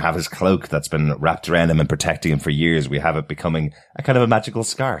 We even have his cloak that's been wrapped around him and protecting him for years. We have it becoming a kind of a magical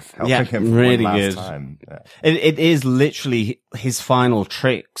scarf, helping him really one last good time. Yeah. It is literally his final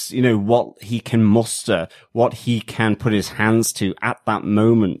tricks, you know, what he can muster, what he can put his hands to at that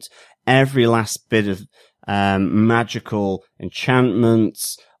moment. Every last bit of magical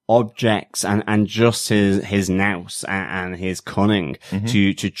enchantments, objects, and just his nous and his cunning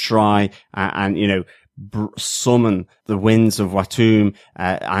to try and, you know, summon the winds of Watum,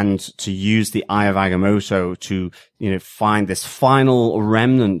 and to use the Eye of Agamotto to, you know, find this final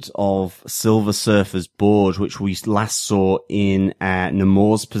remnant of Silver Surfer's board, which we last saw in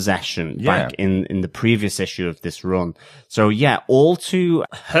Namor's possession back in the previous issue of this run. So all to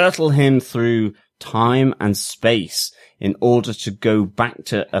hurtle him through time and space in order to go back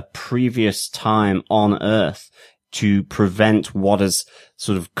to a previous time on Earth to prevent what has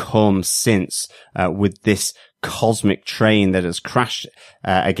sort of come since, with this cosmic train that has crashed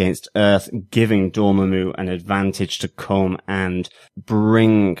against Earth, giving Dormammu an advantage to come and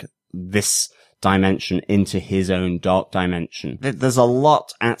bring this dimension into his own dark dimension. There's a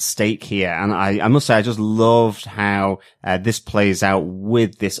lot at stake here, and I must say I just loved how this plays out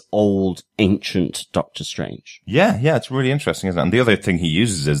with this old ancient Doctor Strange. Yeah, it's really interesting, isn't it? And the other thing he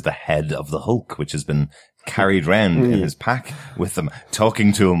uses is the head of the Hulk, which has been carried round in his pack with them,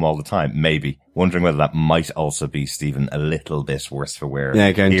 talking to him all the time. Maybe wondering whether that might also be Stephen a little bit worse for wear.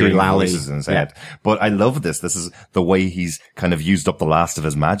 Yeah, going to Lally. Voices in his head. But I love this. This is the way he's kind of used up the last of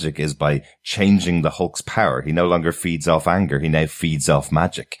his magic, is by changing the Hulk's power. He no longer feeds off anger. He now feeds off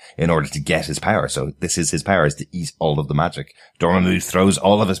magic in order to get his power. So this is his power, is to eat all of the magic. Dormammu throws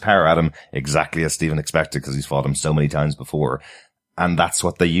all of his power at him, exactly as Stephen expected, because he's fought him so many times before. And that's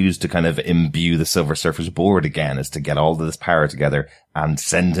what they use to kind of imbue the Silver Surfer's board again, is to get all of this power together and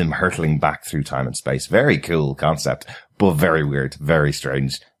send him hurtling back through time and space. Very cool concept, but very weird, very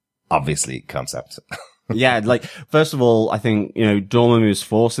strange, obviously, concept. Yeah, like, first of all, I think, you know, Dormammu's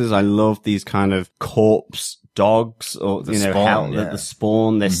forces, I love these kind of corpse dogs, or, the spawn, the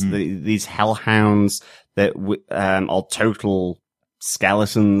spawn, these hellhounds that are total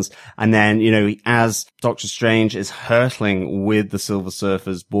skeletons. And then, you know, as Doctor Strange is hurtling with the Silver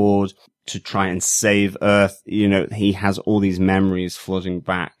Surfer's board to try and save Earth, you know, he has all these memories flooding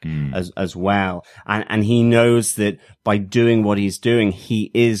back as well. And he knows that by doing what he's doing,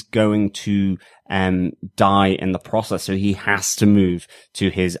 he is going to die in the process. So he has to move to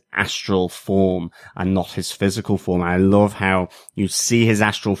his astral form and not his physical form. And I love how you see his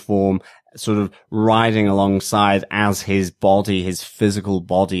astral form sort of riding alongside as his body, his physical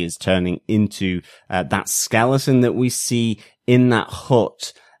body, is turning into that skeleton that we see in that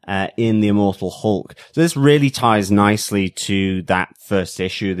hut in the Immortal Hulk. So this really ties nicely to that first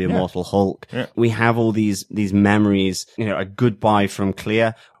issue, the Immortal Hulk. Yeah. We have all these memories, you know, a goodbye from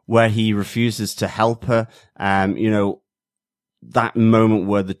Clea, where he refuses to help her. You know, that moment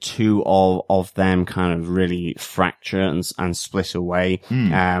where the two of them kind of really fracture and split away.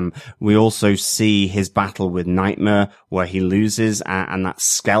 We also see his battle with Nightmare, where he loses, and that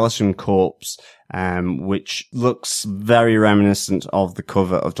skeleton corpse, which looks very reminiscent of the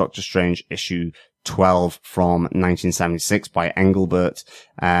cover of Doctor Strange issue 12 from 1976 by Engelbert,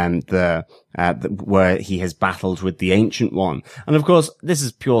 where he has battled with the Ancient One. And of course, this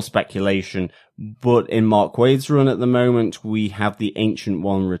is pure speculation, but in Mark Waid's run at the moment, we have the Ancient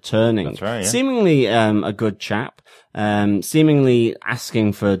One returning. That's right, yeah. Seemingly, a good chap, seemingly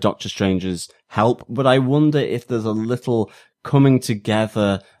asking for Doctor Strange's help, but I wonder if there's a little coming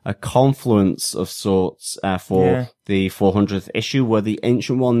together, a confluence of sorts, for the 400th issue, where the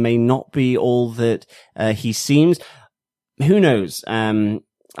Ancient One may not be all that, he seems. Who knows?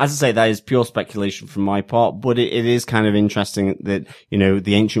 As I say, that is pure speculation from my part, but it is kind of interesting that, you know,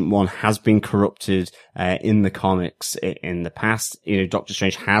 the Ancient One has been corrupted, in the comics in the past. You know, Doctor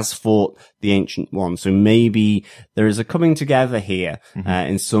Strange has fought the Ancient One, so maybe there is a coming together here,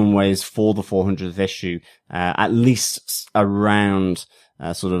 in some ways for the 400th issue, at least around,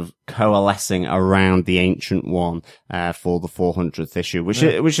 sort of coalescing around the Ancient One for the 400th issue,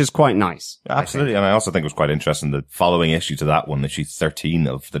 which is quite nice. Absolutely. And I also think it was quite interesting that following issue to that one, issue 13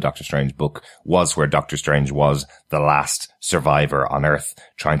 of the Doctor Strange book, was where Doctor Strange was the last survivor on Earth,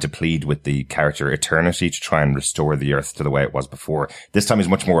 trying to plead with the character Eternity to try and restore the Earth to the way it was before. This time he's a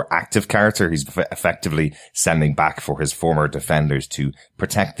much more active character. He's effectively sending back for his former defenders to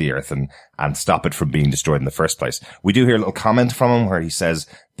protect the Earth and stop it from being destroyed in the first place. We do hear a little comment from him where he says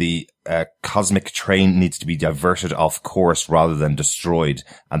the cosmic train needs to be diverted off course rather than destroyed,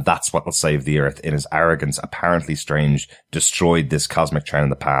 and that's what will save the Earth. In his arrogance, apparently Strange destroyed this cosmic train in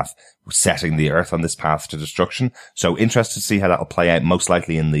the path, setting the Earth on this path to destruction. So interested to see how that'll play out, most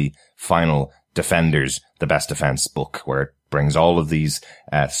likely in the final Defenders, the Best Defense book, where it brings all of these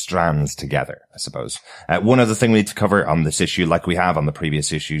strands together, I suppose. One other thing we need to cover on this issue, like we have on the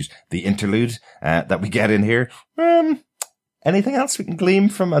previous issues, the interlude that we get in here. Anything else we can glean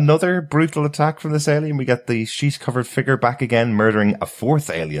from another brutal attack from this alien? We get the sheet-covered figure back again, murdering a fourth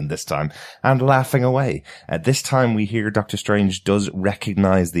alien this time, and laughing away. This time we hear Doctor Strange does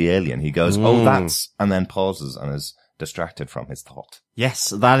recognize the alien. He goes, oh, that's, and then pauses and is distracted from his thought. Yes,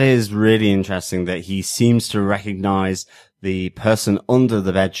 that is really interesting that he seems to recognize the person under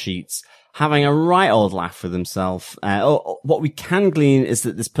the bed sheets having a right old laugh with himself. What we can glean is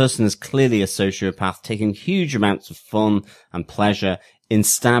that this person is clearly a sociopath, taking huge amounts of fun and pleasure in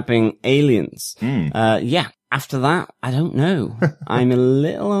stabbing aliens. After that, I don't know. I'm a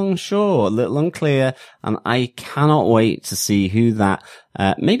little unsure, a little unclear, and I cannot wait to see who that,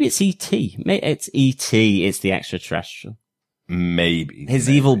 maybe it's E.T. Maybe it's E.T. It's the extraterrestrial. Maybe. His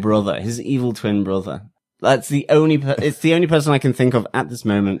evil brother, his evil twin brother. That's the only, it's the only person I can think of at this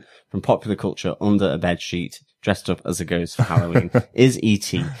moment from popular culture under a bed sheet, dressed up as a ghost for Halloween, is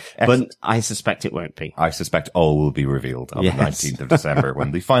E.T. But I suspect it won't be. I suspect all will be revealed on the 19th of December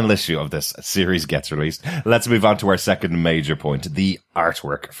when the final issue of this series gets released. Let's move on to our second major point, the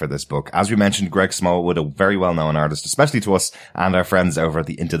artwork for this book. As we mentioned, Greg Smallwood, a very well-known artist, especially to us and our friends over at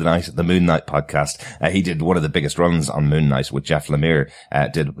the Into the Night, the Moon Knight podcast. He did one of the biggest runs on Moon Knight with Jeff Lemire,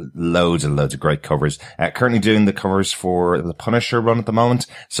 did loads and loads of great covers. Currently doing the covers for the Punisher run at the moment.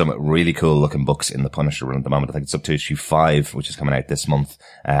 Some really cool looking books in the Punisher run at the moment. I think it's up to issue 5, which is coming out this month.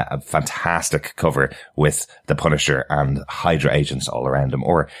 A fantastic cover with the Punisher and Hydra agents all around him,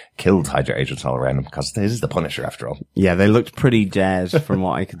 or killed Hydra agents all around him, because this is the Punisher after all. Yeah, they looked pretty dead from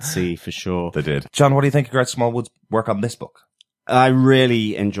what I could see, for sure. They did. John, what do you think of Greg Smallwood's work on this book? I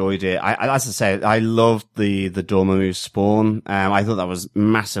really enjoyed it. As I said, I loved the Dormammu spawn. I thought that was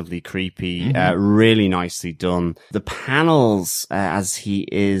massively creepy, really nicely done. The panels, as he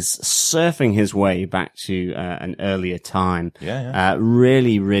is surfing his way back to, an earlier time.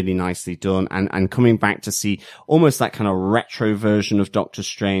 Really, really nicely done. And coming back to see almost that kind of retro version of Doctor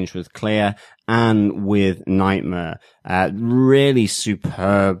Strange with Clea and with Nightmare. Really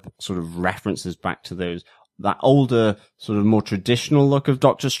superb sort of references back to that older, sort of more traditional look of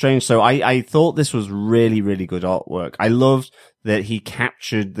Doctor Strange. So I thought this was really, really good artwork. I loved that he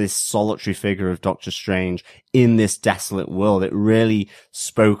captured this solitary figure of Doctor Strange in this desolate world. It really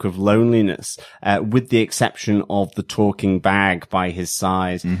spoke of loneliness, with the exception of the talking bag by his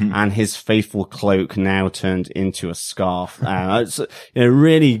side and his faithful cloak now turned into a scarf. It's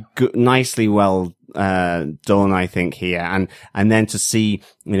really good, nicely well done, I think, here. And then to see,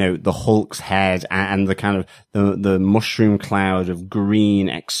 the Hulk's head and the kind of the mushroom cloud of green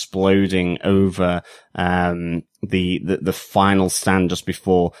exploding over, the final stand just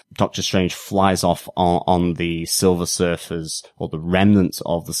before Doctor Strange flies off on the Silver Surfer's, or the remnants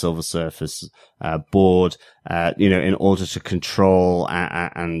of the Silver Surfer's, board, in order to control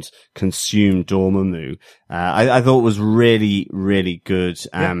and consume Dormammu. I thought was really, really good.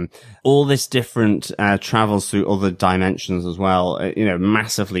 All this different, travels through other dimensions as well,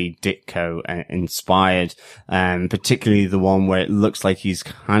 massively Ditko inspired, particularly the one where it looks like he's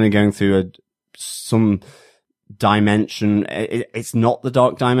kind of going through some dimension. It's not the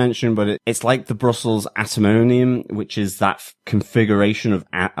dark dimension, but it's like the Brussels Atomonium, which is that configuration of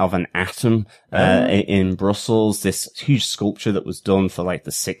an atom in Brussels. This huge sculpture that was done for like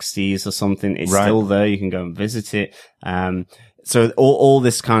the 60s or something. It's still there. You can go and visit it. So all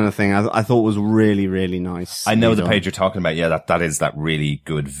this kind of thing, I thought was really, really nice. I know the page you're talking about. Yeah, that is that really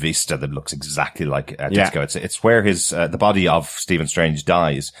good vista that looks exactly like Disco. It's where his the body of Stephen Strange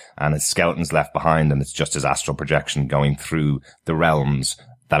dies and his skeleton's left behind, and it's just his astral projection going through the realms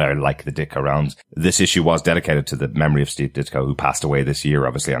that are like the Ditko rounds. This issue was dedicated to the memory of Steve Ditko, who passed away this year,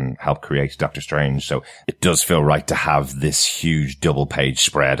 obviously, and helped create Doctor Strange. So it does feel right to have this huge double page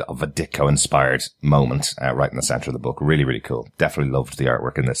spread of a Ditko inspired moment right in the center of the book. Really, really cool. Definitely loved the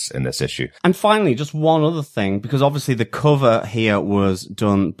artwork in this issue. And finally, just one other thing, because obviously the cover here was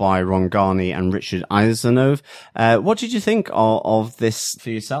done by Ron Garney and Richard Isanove. What did you think of this for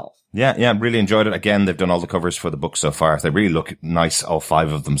yourself? Yeah, really enjoyed it. Again, they've done all the covers for the book so far. They really look nice, all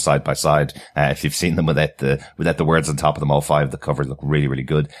 5 of them side by side. If you've seen them without the words on top of them, all 5, the covers look really, really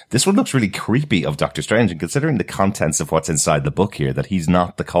good. This one looks really creepy of Doctor Strange, and considering the contents of what's inside the book here, that he's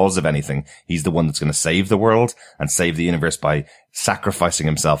not the cause of anything. He's the one that's going to save the world and save the universe by sacrificing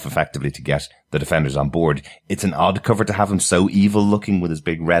himself effectively to get the Defenders on board. It's an odd cover to have him so evil looking with his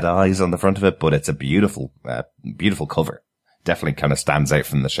big red eyes on the front of it, but it's a beautiful, beautiful cover. Definitely kind of stands out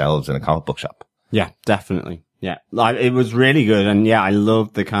from the shelves in a comic book shop. Yeah, definitely. Yeah. It was really good. And yeah, I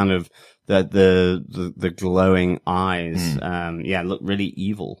loved the kind of the glowing eyes. Look really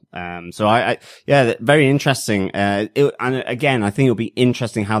evil. So very interesting. And again, I think it'll be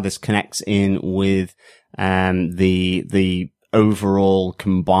interesting how this connects in with, the overall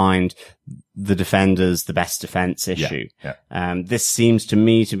combined, the Defenders, the Best Defense issue. Yeah. This seems to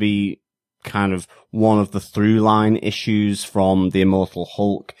me to be kind of one of the through line issues from the Immortal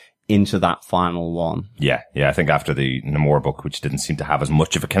Hulk into that final one. Yeah. I think after the Namor book, which didn't seem to have as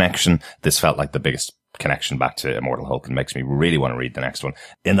much of a connection, this felt like the biggest connection back to Immortal Hulk and makes me really want to read the next one.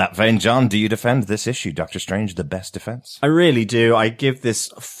 In that vein, John, do you defend this issue, Doctor Strange, the Best Defense? I really do. I give this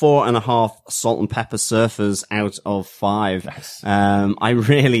 4.5 salt and pepper surfers out of 5. Nice. I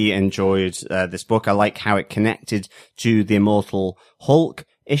really enjoyed this book. I like how it connected to the Immortal Hulk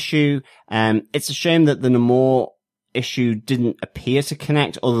issue. It's a shame that the Namor issue didn't appear to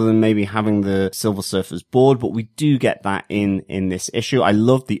connect other than maybe having the Silver Surfer's board, but we do get that in this issue. I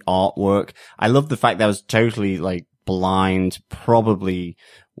love the artwork. I love the fact that I was totally like blind, probably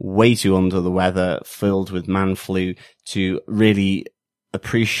way too under the weather, filled with man flu to really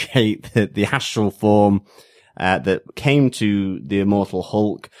appreciate the astral form that came to the Immortal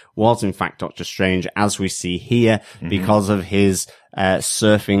Hulk was in fact Doctor Strange, as we see here, because of his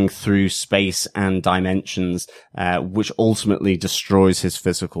surfing through space and dimensions, which ultimately destroys his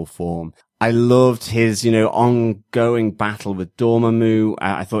physical form. I loved his, ongoing battle with Dormammu.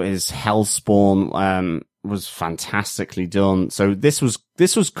 I thought his Hellspawn was fantastically done. So this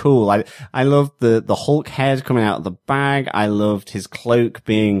was cool. I loved the Hulk head coming out of the bag. I loved his cloak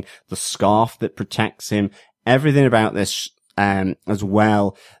being the scarf that protects him. Everything about this, as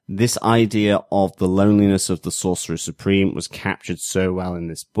well. This idea of the loneliness of the Sorcerer Supreme was captured so well in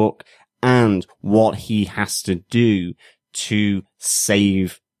this book, and what he has to do to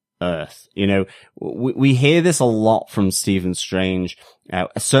save Earth. We hear this a lot from Stephen Strange,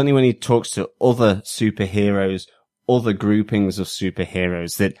 certainly when he talks to other superheroes, other groupings of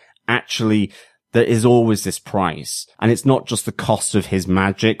superheroes, that actually there is always this price. And it's not just the cost of his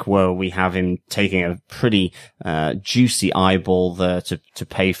magic, where we have him taking a pretty juicy eyeball there to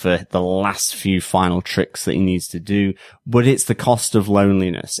pay for the last few final tricks that he needs to do, but it's the cost of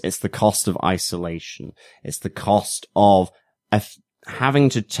loneliness. It's the cost of isolation. It's the cost of having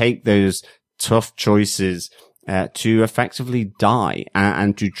to take those tough choices to effectively die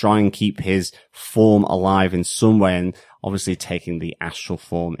and to try and keep his form alive in some way, and obviously taking the astral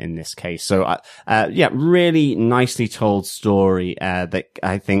form in this case. So, really nicely told story that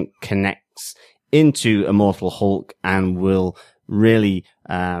I think connects into Immortal Hulk and will really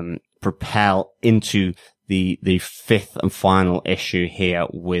propel into the 5th and final issue here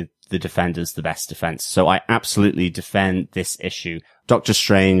with the Defenders, the Best Defense. So I absolutely defend this issue. Doctor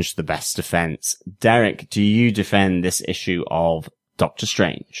Strange, the Best Defense. Derek, do you defend this issue of Doctor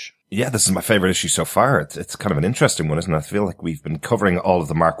Strange? Yeah, this is my favorite issue so far. It's kind of an interesting one, isn't it? I feel like we've been covering all of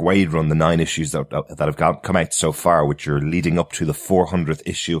the Mark Waid run, the 9 issues that have come out so far, which are leading up to the 400th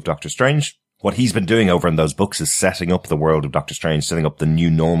issue of Doctor Strange. What he's been doing over in those books is setting up the world of Doctor Strange, setting up the new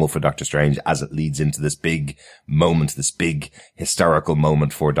normal for Doctor Strange as it leads into this big moment, this big historical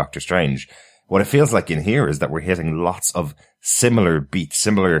moment for Doctor Strange. What it feels like in here is that we're hitting lots of similar beats,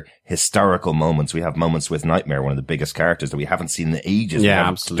 similar historical moments. We have moments with Nightmare, one of the biggest characters that we haven't seen in ages. Yeah, we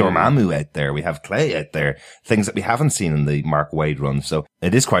have absolutely. Dormammu out there. We have Clay out there. Things that we haven't seen in the Mark Waid run. So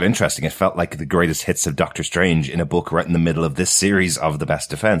it is quite interesting. It felt like the greatest hits of Doctor Strange in a book right in the middle of this series of The Best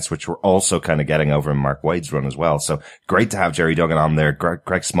Defense, which we're also kind of getting over in Mark Waid's run as well. So great to have Jerry Duggan on there.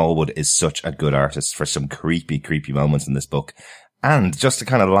 Greg Smallwood is such a good artist for some creepy moments in this book. And just to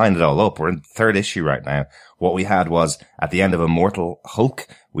kind of line it all up, we're in the 3rd issue right now. What we had was, at the end of Immortal Hulk,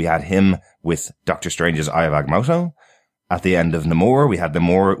 we had him with Doctor Strange's Eye of Agamotto. At the end of Namor, we had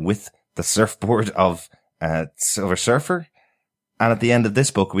Namor with the surfboard of Silver Surfer. And at the end of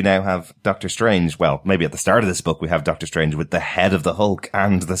this book, we now have Doctor Strange. Well, maybe at the start of this book, we have Doctor Strange with the head of the Hulk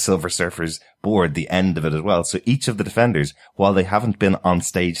and the Silver Surfer's board, the end of it as well. So each of the Defenders, while they haven't been on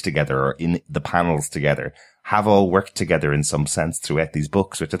stage together or in the panels together, have all worked together in some sense throughout these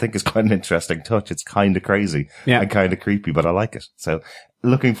books, which I think is quite an interesting touch. It's kind of crazy and kind of creepy, but I like it. So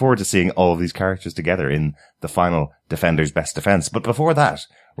looking forward to seeing all of these characters together in the final Defenders Best Defense. But before that,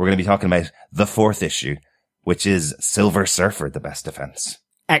 we're going to be talking about the 4th issue, which is Silver Surfer, the Best Defense.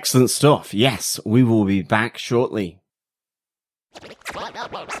 Excellent stuff. Yes, we will be back shortly. You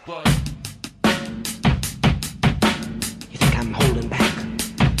think I'm holding back?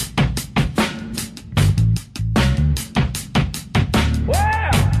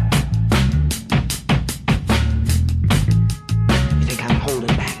 You think I'm holding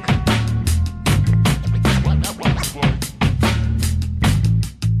back?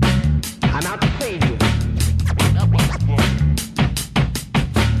 I'm out to save you.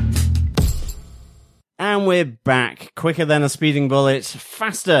 And we're back. Quicker than a speeding bullet,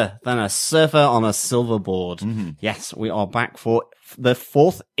 faster than a surfer on a silver board. Mm-hmm. Yes, we are back for the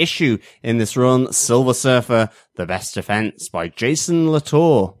 4th issue in this run, Silver Surfer, The Best Defense by Jason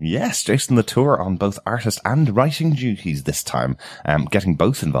Latour. Yes, Jason Latour on both artist and writing duties this time. Getting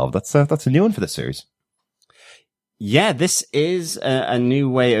both involved. That's a new one for this series. Yeah, this is a new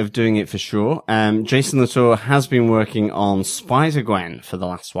way of doing it for sure. Jason Latour has been working on Spider-Gwen for the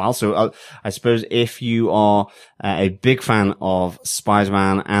last while. So I suppose if you are a big fan of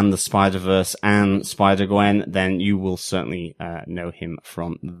Spider-Man and the Spider-Verse and Spider-Gwen, then you will certainly know him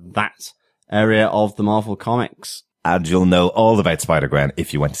from that area of the Marvel Comics. And you'll know all about Spider-Gwen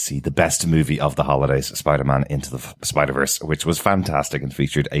if you went to see the best movie of the holidays, Spider-Man Into the Spider-Verse, which was fantastic and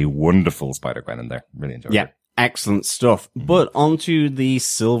featured a wonderful Spider-Gwen in there. Really enjoyed it. Excellent stuff. But onto the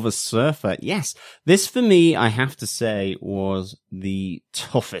Silver Surfer. Yes, this for me, I have to say, was the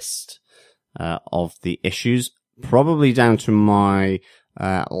toughest of the issues, probably down to my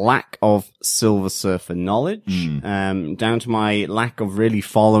lack of Silver Surfer knowledge, down to my lack of really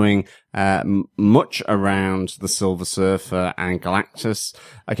following much around the Silver Surfer and Galactus.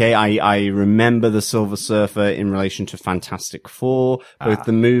 Okay, I remember the Silver Surfer in relation to Fantastic Four, both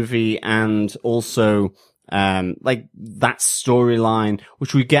the movie and also like that storyline,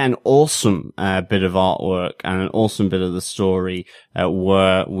 which we get an awesome bit of artwork and an awesome bit of the story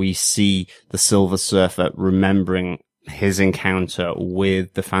where we see the Silver Surfer remembering his encounter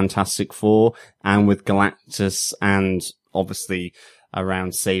with the Fantastic Four and with Galactus, and obviously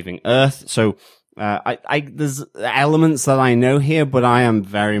around saving Earth. So there's elements that I know here, but I am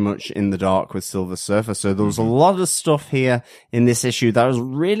very much in the dark with Silver Surfer. So there was a lot of stuff here in this issue that I was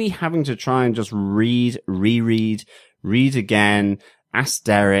really having to try and just read again, ask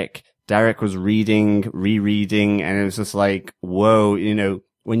Derek. Derek was reading, rereading, and it was just like, whoa, you know,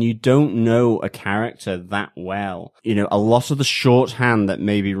 when you don't know a character that well, you know, a lot of the shorthand that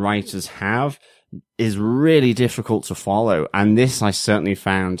maybe writers have is really difficult to follow. And this I certainly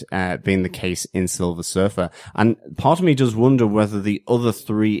found being the case in Silver Surfer. And part of me does wonder whether the other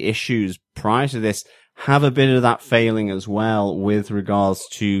 3 issues prior to this have a bit of that failing as well with regards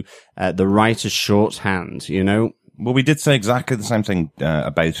to the writer's shorthand, you know? Well, we did say exactly the same thing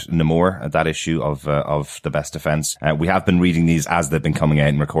about Namor, that issue of The Best Defense. We have been reading these as they've been coming out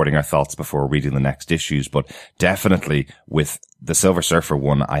and recording our thoughts before reading the next issues, but definitely with the Silver Surfer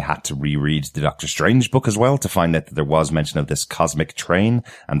one, I had to reread the Doctor Strange book as well to find out that there was mention of this cosmic train,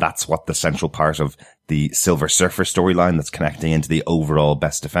 and that's what the central part of the Silver Surfer storyline that's connecting into the overall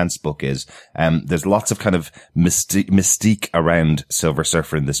Best Defense book is. There's lots of kind of mystique around Silver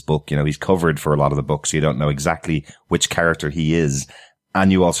Surfer in this book. You know, he's covered for a lot of the books. So you don't know exactly which character he is,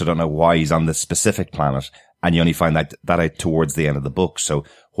 and you also don't know why he's on this specific planet, and you only find that out towards the end of the book. So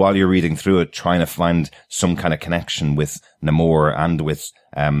while you're reading through it, trying to find some kind of connection with Namor and with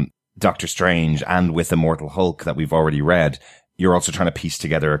Doctor Strange and with Immortal Hulk that we've already read, you're also trying to piece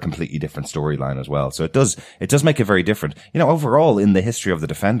together a completely different storyline as well. So it does make it very different. You know, overall in the history of the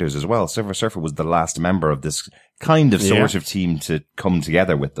Defenders as well, Silver Surfer was the last member of this kind of sort of team to come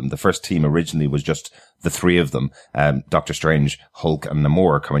together with them. The first team originally was just the 3 of them, Doctor Strange, Hulk and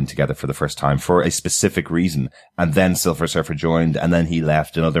Namor coming together for the first time for a specific reason. And then Silver Surfer joined, and then he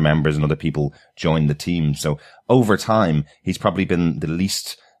left, and other members and other people joined the team. So over time, he's probably been the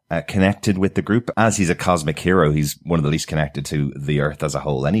least connected with the group. As he's a cosmic hero, he's one of the least connected to the Earth as a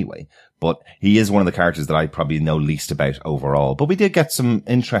whole anyway. But he is one of the characters that I probably know least about overall. But we did get some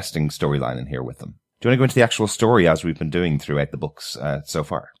interesting storyline in here with them. Do you want to go into the actual story as we've been doing throughout the books so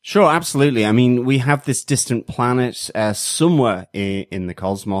far? Sure, absolutely. I mean, we have this distant planet somewhere in the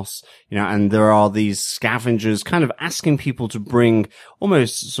cosmos, and there are these scavengers kind of asking people to bring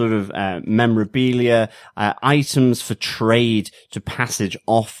almost sort of memorabilia, items for trade to passage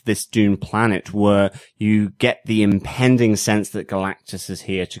off this doomed planet, where you get the impending sense that Galactus is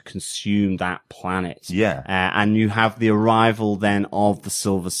here to consume that planet. Yeah. And you have the arrival then of the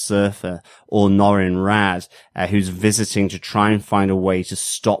Silver Surfer, or Norrin Radd, who's visiting to try and find a way to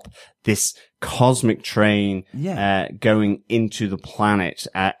stop this cosmic train going into the planet.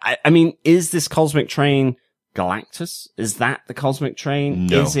 I mean, is this cosmic train Galactus? Is that the cosmic train?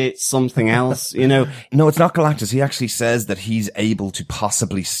 No. Is it something else? No, it's not Galactus. He actually says that he's able to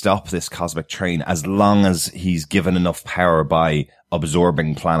possibly stop this cosmic train as long as he's given enough power by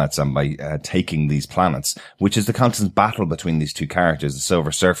absorbing planets and by taking these planets, which is the constant battle between these two characters. The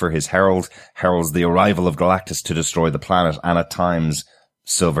Silver Surfer, his herald, heralds the arrival of Galactus to destroy the planet, and at times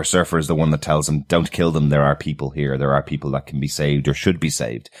Silver Surfer is the one that tells him, don't kill them, there are people here, there are people that can be saved or should be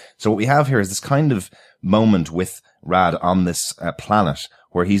saved. So what we have here is this kind of moment with Radd on this planet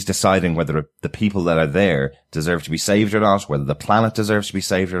where he's deciding whether the people that are there deserve to be saved or not, whether the planet deserves to be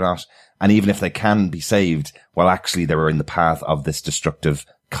saved or not, and even if they can be saved, well, actually they were in the path of this destructive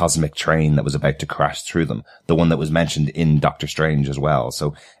cosmic train that was about to crash through them, the one that was mentioned in Doctor Strange as well.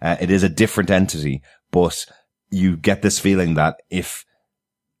 So it is a different entity, but you get this feeling that if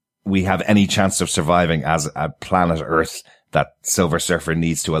we have any chance of surviving as a planet Earth, that Silver Surfer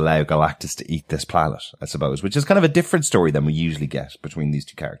needs to allow Galactus to eat this planet, I suppose, which is kind of a different story than we usually get between these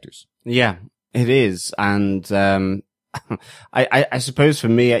two characters. Yeah, it is. And, I suppose for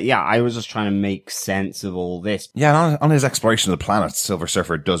me, I was just trying to make sense of all this. Yeah, and on his exploration of the planet, Silver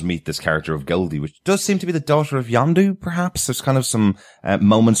Surfer does meet this character of Goldie, which does seem to be the daughter of Yondu, perhaps. There's kind of some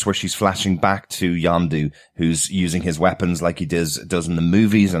moments where she's flashing back to Yondu, who's using his weapons like he does in the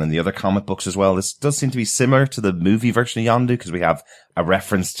movies and in the other comic books as well. This does seem to be similar to the movie version of Yondu, because we have a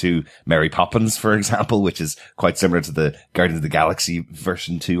reference to Mary Poppins, for example, which is quite similar to the Guardians of the Galaxy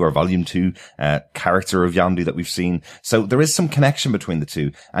version 2 or volume 2 character of Yondu that we've seen. So there is some connection between the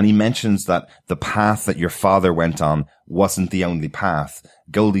two. And he mentions that the path that your father went on wasn't the only path.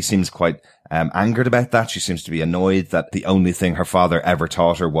 Goldie seems quite angered about that. She seems to be annoyed that the only thing her father ever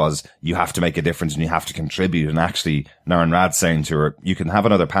taught her was you have to make a difference and you have to contribute. And actually, Norrin Radd saying to her, you can have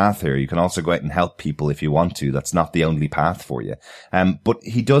another path here. You can also go out and help people if you want to. That's not the only path for you. But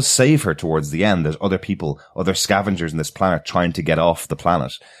he does save her towards the end. There's other people, other scavengers on this planet trying to get off the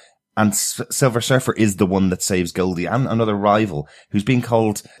planet. And Silver Surfer is the one that saves Goldie and another rival who's being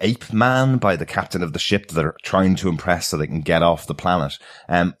called Ape Man by the captain of the ship that they're trying to impress so they can get off the planet.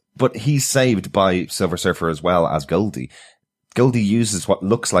 But he's saved by Silver Surfer as well as Goldie. Goldie uses what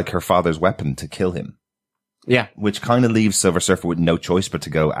looks like her father's weapon to kill him. Yeah. Which kind of leaves Silver Surfer with no choice but to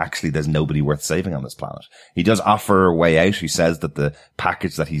go, actually, there's nobody worth saving on this planet. He does offer her a way out. He says that the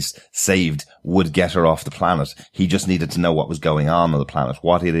package that he's saved would get her off the planet. He just needed to know what was going on the planet,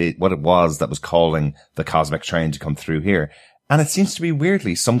 what it was that was calling the cosmic train to come through here. And it seems to be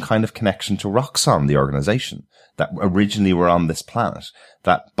weirdly some kind of connection to Roxxon, the organization that originally were on this planet,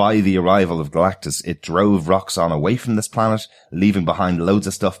 that by the arrival of Galactus, it drove Roxxon away from this planet, leaving behind loads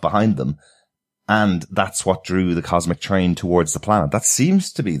of stuff behind them. And that's what drew the cosmic train towards the planet. That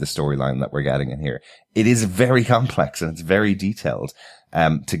seems to be the storyline that we're getting in here. It is very complex and it's very detailed,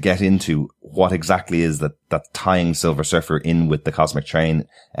 to get into what exactly is that tying Silver Surfer in with the cosmic train,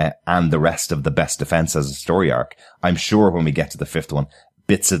 and the rest of the best defense as a story arc. I'm sure when we get to the fifth one,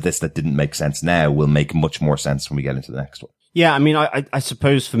 bits of this that didn't make sense now will make much more sense when we get into the next one. Yeah. I mean, I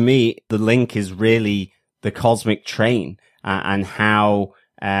suppose for me, the link is really the cosmic train, and how,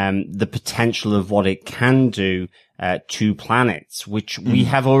 the potential of what it can do, to planets, which we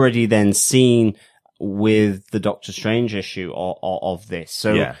have already then seen with the Doctor Strange issue of this.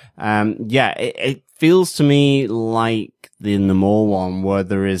 So, it feels to me like the Namor one, where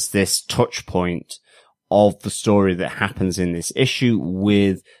there is this touch point of the story that happens in this issue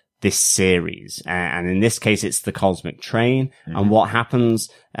with this series. And in this case, it's the cosmic train, and what happens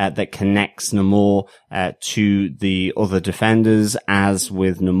that connects Namor to the other Defenders. As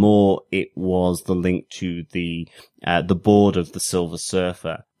with Namor, it was the link to the board of the Silver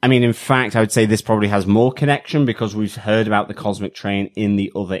Surfer. I mean, in fact, I would say this probably has more connection because we've heard about the cosmic train in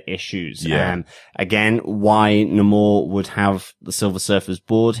the other issues. Yeah. Again, why Namor would have the Silver Surfer's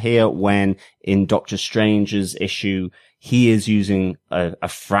board here when in Doctor Strange's issue, he is using a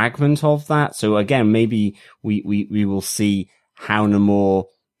fragment of that. So again, maybe we will see how Namor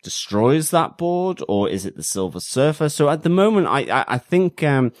destroys that board, or is it the Silver Surfer? So at the moment, I think,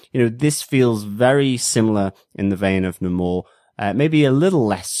 this feels very similar in the vein of Namor, maybe a little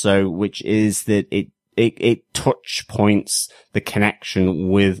less so, which is that it touch points the connection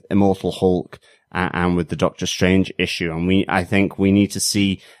with Immortal Hulk and with the Doctor Strange issue. And I think we need to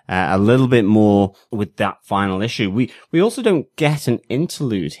see a little bit more with that final issue. We also don't get an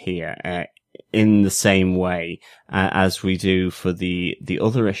interlude here, in the same way as we do for the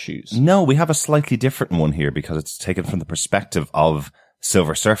other issues. No, we have a slightly different one here because it's taken from the perspective of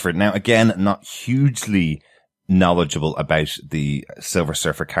Silver Surfer. Now, again, not hugely knowledgeable about the Silver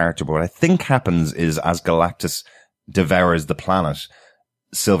Surfer character, but what I think happens is as Galactus devours the planet,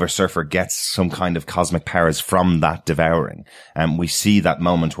 Silver Surfer gets some kind of cosmic powers from that devouring. And we see that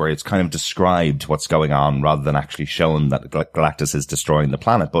moment where it's kind of described what's going on rather than actually shown that Galactus is destroying the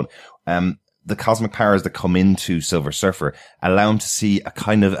planet. But, the cosmic powers that come into Silver Surfer allow him to see a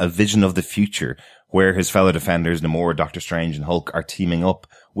kind of a vision of the future where his fellow Defenders, Namor, Doctor Strange, and Hulk are teaming up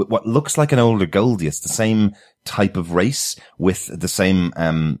with what looks like an older Goldie. It's the same type of race with the same,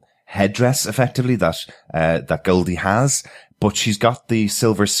 headdress effectively that Goldie has, but she's got the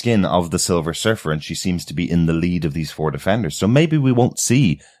silver skin of the Silver Surfer and she seems to be in the lead of these 4 Defenders. So maybe we won't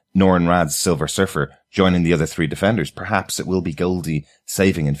see Norrin Radd's Silver Surfer joining the other 3 Defenders. Perhaps it will be Goldie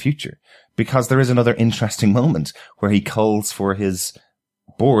saving in future. Because there is another interesting moment where he calls for his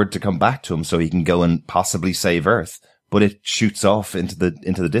board to come back to him so he can go and possibly save Earth, but it shoots off into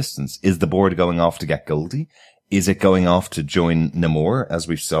the distance. Is the board going off to get Goldie? Is it going off to join Namor, as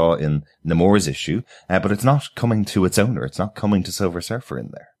we saw in Namor's issue? But it's not coming to its owner. It's not coming to Silver Surfer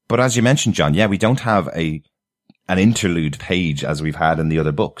in there. But as you mentioned, John, we don't have an interlude page as we've had in the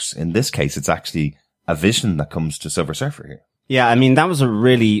other books. In this case, it's actually a vision that comes to Silver Surfer here. Yeah, I mean, that was a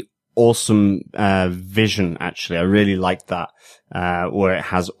really awesome vision, actually. I really liked that, where it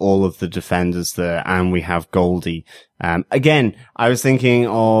has all of the Defenders there and we have Goldie. Again, I was thinking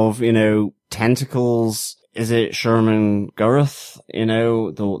of, tentacles. Is it Sherman Gurath?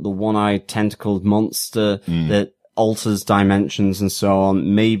 The one-eyed tentacled monster that alters dimensions and so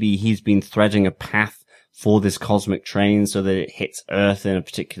on. Maybe he's been threading a path for this cosmic train so that it hits Earth in a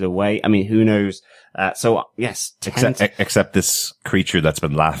particular way. I mean, who knows? So yes, except this creature that's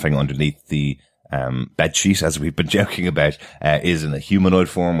been laughing underneath the bedsheet, as we've been joking about, is in a humanoid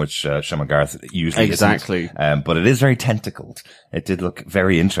form, which Sherman Garth usually isn't. But it is very tentacled. It did look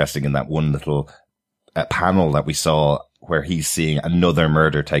very interesting in that one little panel that we saw where he's seeing another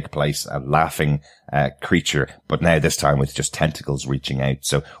murder take place, a laughing creature, but now this time with just tentacles reaching out.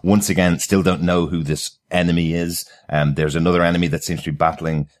 So once again, still don't know who this enemy is. There's another enemy that seems to be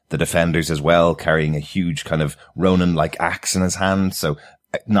battling the Defenders as well, carrying a huge kind of Ronin-like axe in his hand. So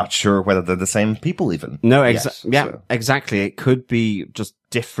not sure whether they're the same people even. No, exactly. It could be just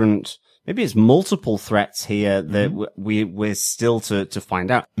different. Maybe it's multiple threats here that we're still to find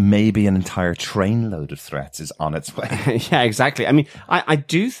out. Maybe an entire trainload of threats is on its way. Yeah, exactly. I mean, I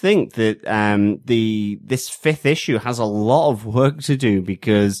do think that, this 5th issue has a lot of work to do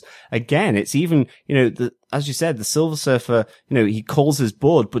because again, it's even, as you said, the Silver Surfer, he calls his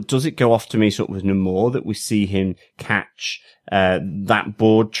board, but does it go off to meet up with Namor that we see him catch, that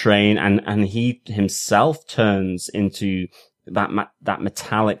board train and he himself turns into that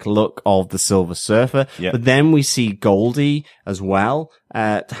metallic look of the Silver Surfer. Yep. But then we see Goldie as well,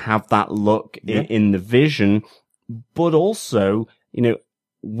 to have that look in the vision, but also,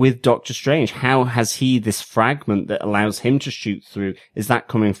 with Doctor Strange, how has he this fragment that allows him to shoot through? Is that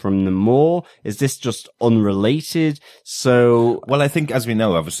coming from Namor? Is this just unrelated? So, well, I think as we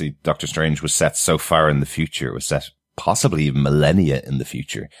know, obviously Doctor Strange was set so far in the future, it was set possibly even millennia in the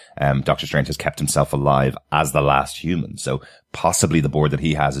future. Doctor Strange has kept himself alive as the last human. So possibly the board that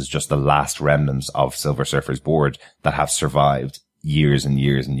he has is just the last remnants of Silver Surfer's board that have survived years and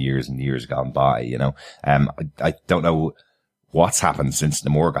years and years and years gone by, I don't know what's happened since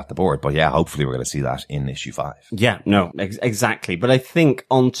Namor got the board, but yeah, hopefully we're going to see that in issue 5. Yeah, no, exactly. But I think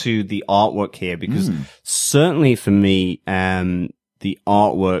onto the artwork here, because certainly for me, the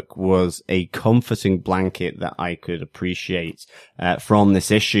artwork was a comforting blanket that I could appreciate from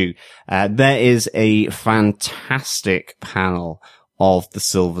this issue. There is a fantastic panel of the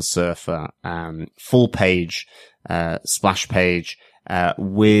Silver Surfer, full page, splash page,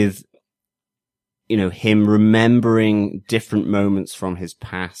 with, him remembering different moments from his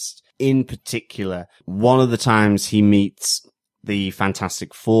past. In particular, one of the times he meets the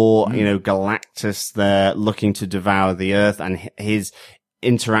Fantastic Four, Galactus there looking to devour the Earth, and his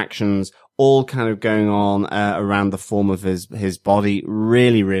interactions all kind of going on around the form of his body.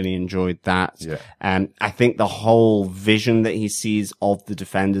 Really, really enjoyed that. Yeah. I think the whole vision that he sees of the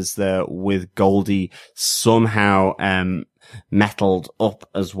Defenders there with Goldie somehow metalled up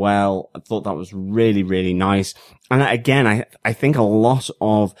as well. I thought that was really, really nice. And again, I think a lot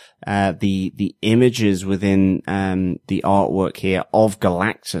of the images within the artwork here of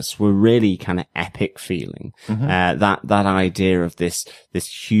Galactus were really kind of epic feeling. That idea of this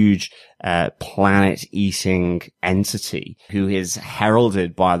huge planet eating entity who is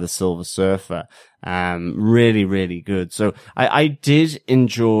heralded by the Silver Surfer. Really, really good. So I did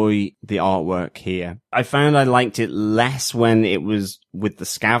enjoy the artwork here. I found I liked it less when it was with the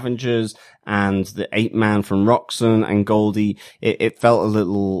Scavengers and the Ape Man from Roxxon and Goldie. It felt a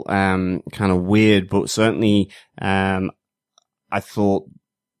little, kind of weird, but certainly, I thought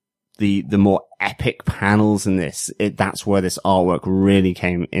the more epic panels in this, that's where this artwork really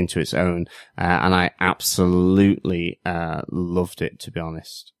came into its own. And I absolutely, loved it, to be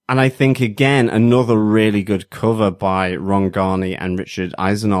honest. And I think, again, another really good cover by Ron Garney and Richard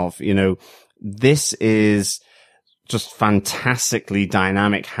Isanov. You know, this is just fantastically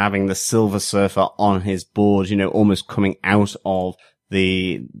dynamic, having the Silver Surfer on his board, you know, almost coming out of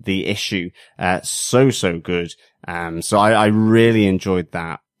the issue. So good. So I really enjoyed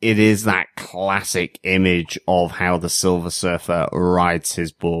that. It is that classic image of how the Silver Surfer rides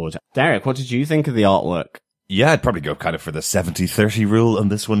his board. Derek, what did you think of the artwork? Yeah, I'd probably go kind of for the 70-30 rule on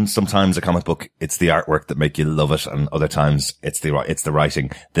this one. Sometimes a comic book, it's the artwork that make you love it, and other times it's the writing.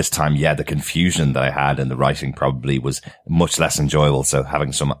 This time, yeah, the confusion that I had in the writing probably was much less enjoyable. So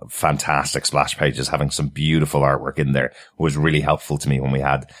having some fantastic splash pages, having some beautiful artwork in there was really helpful to me when we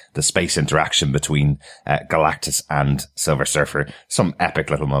had the space interaction between Galactus and Silver Surfer. Some epic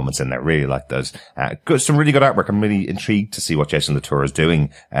little moments in there. Really like those. Some really good artwork. I'm really intrigued to see what Jason Latour is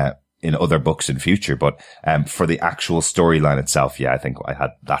doing in other books in future, but for the actual storyline itself, yeah, I think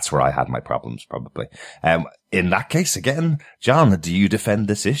that's where I had my problems probably. In that case, again, John, do you defend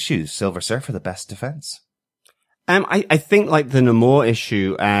this issue? Silver Surfer, the best defense? I think like the Namor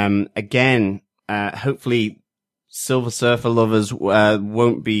issue, again, hopefully Silver Surfer lovers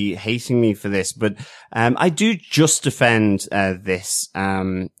won't be hating me for this, but I do just defend this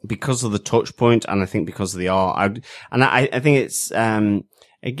because of the touch point, and I think because of the art. I think it's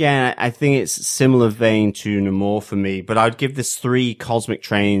again, I think it's similar vein to Namor for me, but I'd give this 3 cosmic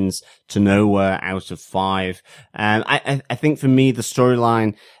trains to nowhere out of 5. I think for me, the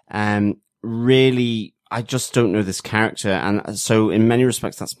storyline, really, I just don't know this character. And so in many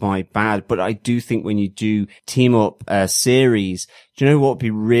respects, that's my bad. But I do think when you do team up series, do you know what would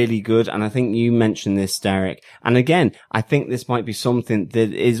be really good? And I think you mentioned this, Derek. And again, I think this might be something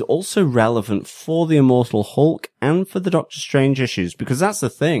that is also relevant for the Immortal Hulk and for the Doctor Strange issues, because that's the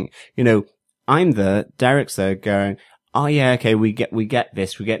thing. You know, I'm there, Derek's there going, oh yeah, okay, we get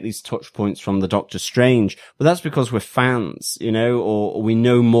this, we get these touch points from the Doctor Strange, but that's because we're fans, you know, or we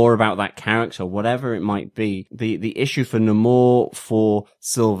know more about that character, whatever it might be. The issue for Namor, for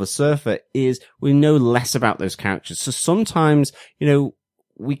Silver Surfer, is we know less about those characters. So sometimes, you know,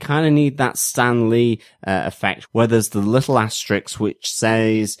 we kind of need that Stan Lee effect, where there's the little asterisk which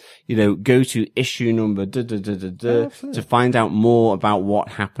says, you know, go to issue number to find out more about what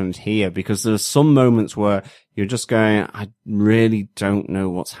happened here, because there's some moments where you're just going, I really don't know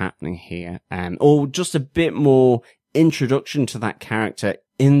what's happening here. Or just a bit more introduction to that character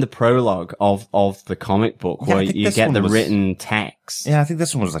in the prologue of the comic book, where you get the written text. Yeah, I think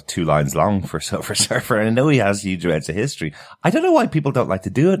this one was like 2 lines long for Silver Surfer, and I know he has huge amounts of history. I don't know why people don't like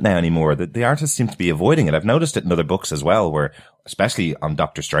to do it now anymore. The artists seem to be avoiding it. I've noticed it in other books as well, where, especially on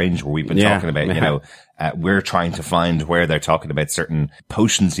Doctor Strange, where we've been talking about, you know, we're trying to find where they're talking about certain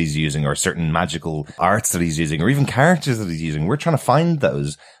potions he's using, or certain magical arts that he's using, or even characters that he's using. We're trying to find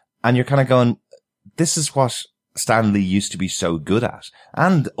those, and you're kind of going, this is what Stan Lee used to be so good at,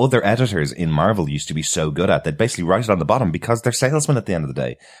 and other editors in Marvel used to be so good at. They'd basically write it on the bottom because they're salesmen at the end of the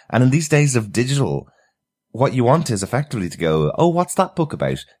day. And in these days of digital, what you want is effectively to go, oh, what's that book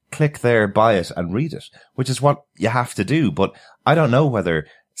about? Click there, buy it, and read it, which is what you have to do. But I don't know whether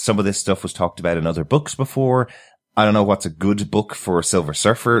some of this stuff was talked about in other books before. I don't know what's a good book for Silver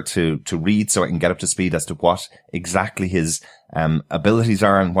Surfer to read so I can get up to speed as to what exactly his abilities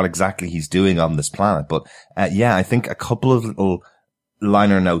are and what exactly he's doing on this planet. But yeah, I think a couple of little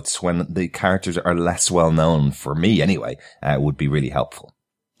liner notes when the characters are less well known, for me anyway, would be really helpful.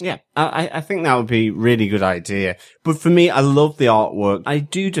 Yeah, I think that would be a really good idea. But for me, I love the artwork. I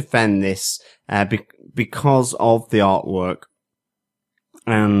do defend this because of the artwork,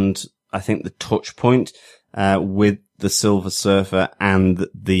 and I think the touch point. with the Silver Surfer and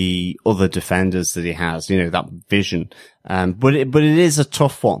the other defenders that he has, that vision. But it is a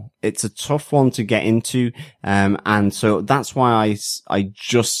tough one. It's a tough one to get into. And so that's why I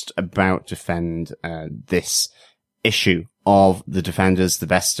just about defend, this issue of the Defenders, the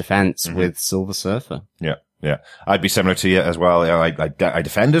Best Defense with Silver Surfer. Yeah. Yeah, I'd be similar to you as well. I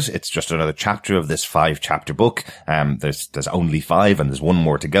defend it. It's just another chapter of this 5-chapter book. There's only 5 and there's one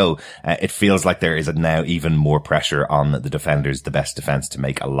more to go. It feels like there is now even more pressure on the Defenders, the Best Defense, to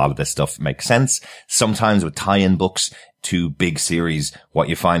make a lot of this stuff make sense. Sometimes with tie-in books to big series, what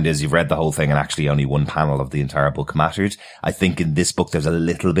you find is you've read the whole thing and actually only one panel of the entire book mattered. I think in this book there's a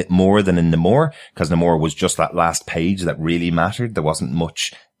little bit more than in Namor, because Namor was just that last page that really mattered. There wasn't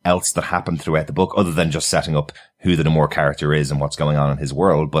much else that happened throughout the book other than just setting up who the Namor character is and what's going on in his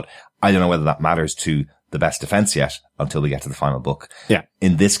world. But I don't know whether that matters to the Best Defense yet until we get to the final book. Yeah.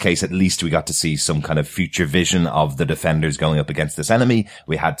 In this case, at least we got to see some kind of future vision of the Defenders going up against this enemy.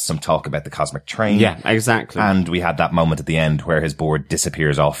 We had some talk about the cosmic train. Yeah, exactly. And we had that moment at the end where his board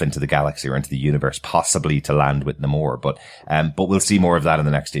disappears off into the galaxy or into the universe, possibly to land with Namor. But we'll see more of that in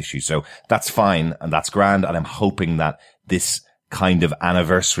the next issue. So that's fine and that's grand. And I'm hoping that this kind of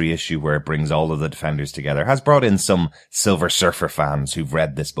anniversary issue where it brings all of the Defenders together has brought in some Silver Surfer fans who've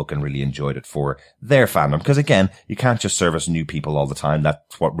read this book and really enjoyed it for their fandom. Because again, you can't just service new people all the time.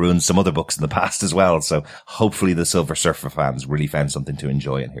 That's what ruined some other books in the past as well. So hopefully the Silver Surfer fans really found something to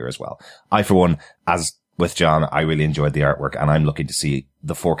enjoy in here as well. I, for one, as with John, I really enjoyed the artwork and I'm looking to see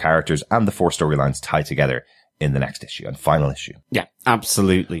the 4 characters and the 4 storylines tie together in the next issue and final issue. Yeah,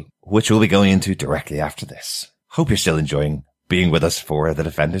 absolutely. Which we'll be going into directly after this. Hope you're still enjoying being with us for the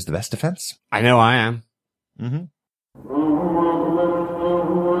Defenders, the Best Defense. I know I am. Mm-hmm.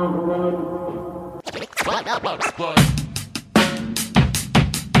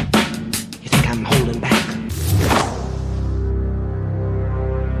 You think I'm holding back?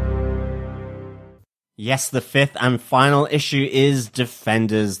 Yes, the 5th and final issue is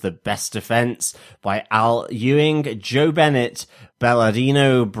Defenders, the Best Defense by Al Ewing, Joe Bennett,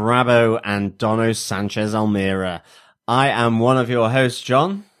 Belladino Bravo, and Dono Sanchez Almeida. I am one of your hosts,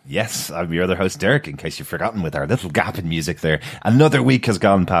 John. Yes, I'm your other host, Derek, in case you've forgotten with our little gap in music there. Another week has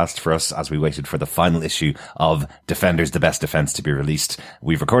gone past for us as we waited for the final issue of Defenders, the Best Defense to be released.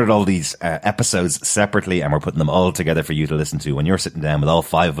 We've recorded all these episodes separately and we're putting them all together for you to listen to when you're sitting down with all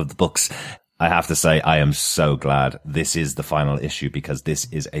 5 of the books. I have to say, I am so glad this is the final issue because this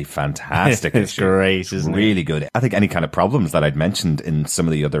is a fantastic it's issue. Great, isn't really good. I think any kind of problems that I'd mentioned in some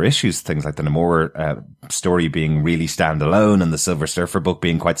of the other issues, things like the Namor story being really standalone and the Silver Surfer book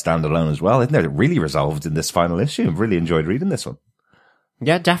being quite standalone as well, isn't it? Really resolved in this final issue. I've really enjoyed reading this one.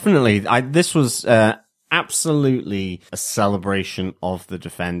 Yeah, definitely. This was absolutely a celebration of the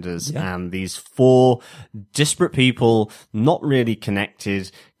Defenders and these 4 disparate people, not really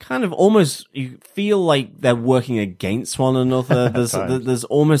connected, kind of almost, you feel like they're working against one another. There's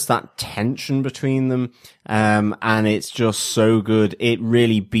almost that tension between them. And it's just so good. It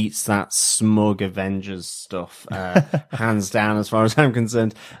really beats that smug Avengers stuff, hands down as far as I'm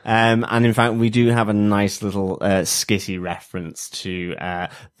concerned. And in fact, we do have a nice little, skitty reference to,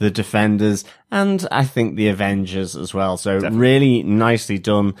 the Defenders and I think the Avengers as well. So really nicely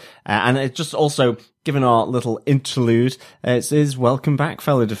done. And it just also, given our little interlude, it is welcome back,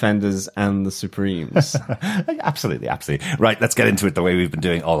 fellow Defenders and the Supremes. Absolutely. Right, let's get into it the way we've been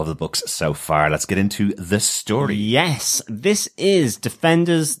doing all of the books so far. Let's get into the story. Yes, this is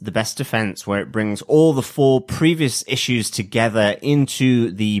Defenders, the Best Defense, where it brings all the 4 previous issues together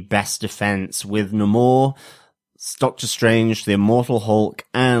into the Best Defense with Namor, Doctor Strange, the Immortal Hulk,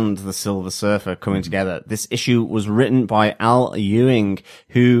 and the Silver Surfer coming together. This issue was written by Al Ewing,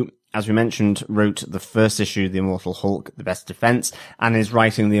 who, as we mentioned, wrote the first issue, The Immortal Hulk, The Best Defense, and is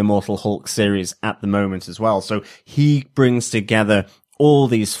writing the Immortal Hulk series at the moment as well. So he brings together all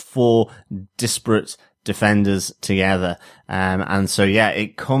these 4 disparate Defenders together. And so, yeah,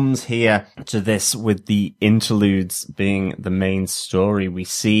 it comes here to this with the interludes being the main story. We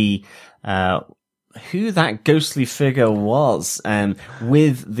see, who that ghostly figure was,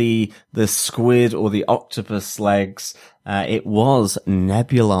 with the squid or the octopus legs. It was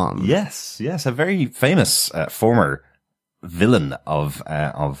Nebulon. Yes, a very famous former villain of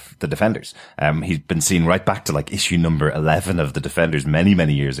the Defenders. He's been seen right back to like issue number 11 of the Defenders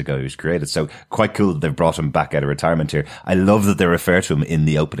many years ago. He was created. So quite cool that they've brought him back out of retirement here. I love that they refer to him in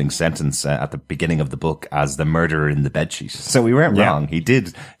the opening sentence at the beginning of the book as the murderer in the bedsheet. So we weren't wrong. He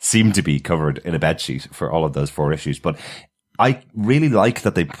did seem to be covered in a bedsheet for all of those 4 issues, but I really like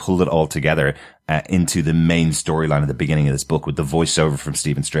that they pulled it all together into the main storyline at the beginning of this book with the voiceover from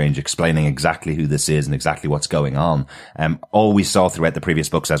Stephen Strange explaining exactly who this is and exactly what's going on. All we saw throughout the previous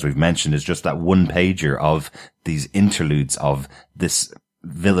books, as we've mentioned, is just that one pager of these interludes of this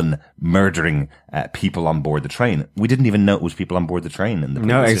villain murdering people on board the train. We didn't even know it was people on board the train in the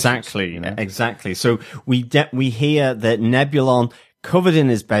No, previous exactly, issues, you know? exactly. So we hear that Nebulon, covered in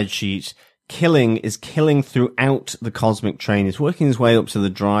his bedsheet, is killing throughout the cosmic train. He's working his way up to the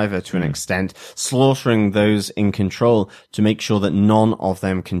driver to an extent, slaughtering those in control to make sure that none of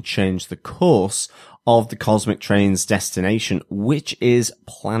them can change the course of the cosmic train's destination, which is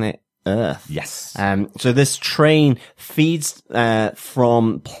planet Earth. Yes. So this train feeds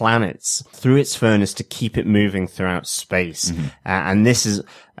from planets through its furnace to keep it moving throughout space. And this is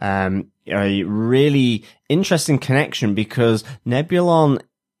a really interesting connection because Nebulon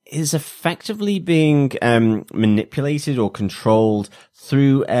is effectively being manipulated or controlled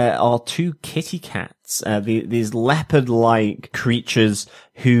through our two kitty cats, these leopard-like creatures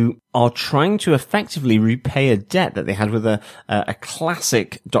who are trying to effectively repay a debt that they had with a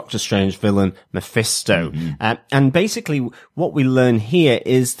classic Doctor Strange villain, Mephisto. And basically what we learn here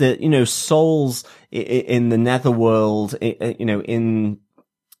is that, you know, souls in the netherworld, you know,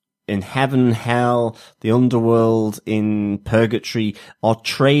 in heaven, hell, the underworld, in purgatory, are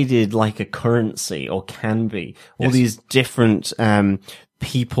traded like a currency, or can be. All these different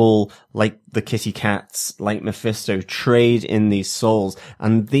people, like the kitty cats, like Mephisto, trade in these souls.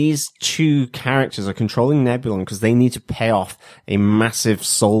 And these two characters are controlling Nebulon because they need to pay off a massive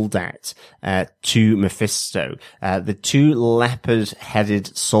soul debt to Mephisto. The two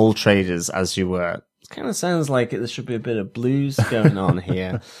leopard-headed soul traders, as you were. Kind of sounds like there should be a bit of blues going on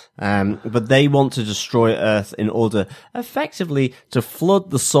here. But they want to destroy Earth in order effectively to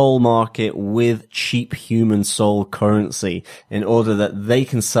flood the soul market with cheap human soul currency in order that they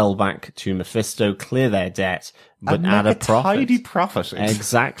can sell back to Mephisto, clear their debt, but and add make a profit. tidy profit.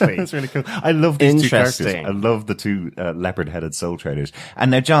 Exactly. That's really cool. I love these two characters. Interesting. I love the two leopard-headed soul traders.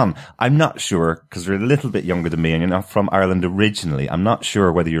 And now, John, I'm not sure, because you're a little bit younger than me and you're not from Ireland originally, I'm not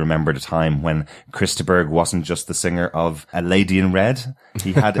sure whether you remember the time when Christa Berg wasn't just the singer of A Lady in Red.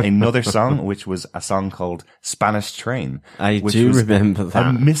 He had another song, which was a song called Spanish Train. I which do was remember that.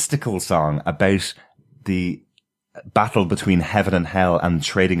 A mystical song about the battle between heaven and hell and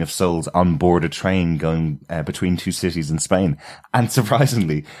trading of souls on board a train going between two cities in Spain. And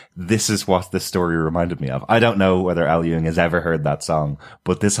surprisingly, this is what this story reminded me of. I don't know whether Al Ewing has ever heard that song,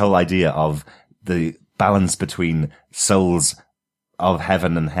 but this whole idea of the balance between souls of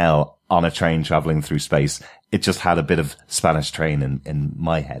heaven and hell on a train traveling through space, it just had a bit of Spanish Train in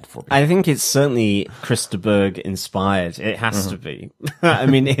my head for me. I think it's certainly Christa Berg inspired. It has to be. I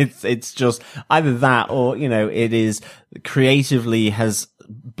mean, it's just either that or, you know, it is creatively has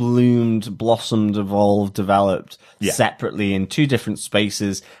bloomed, blossomed, evolved, developed separately in two different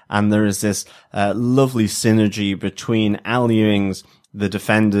spaces. And there is this lovely synergy between Al Ewing's The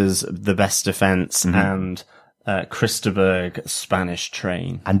Defenders, The Best Defense, and Christa Berg, Spanish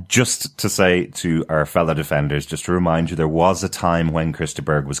Train. And just to say to our fellow defenders, just to remind you, there was a time when Christa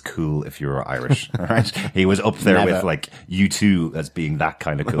Berg was cool if you were Irish, right? He was up there with like U2 as being that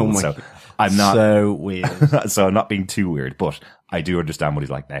kind of cool. So I'm not so weird. so I'm not being too weird, but I do understand what he's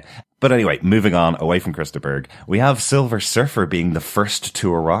like now. But anyway, moving on away from Christa Berg, we have Silver Surfer being the first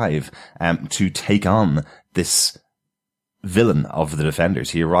to arrive to take on this villain of the Defenders.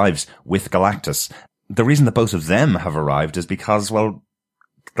 He arrives with Galactus. The reason that both of them have arrived is because, well,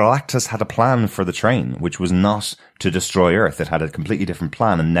 Galactus had a plan for the train, which was not to destroy Earth. It had a completely different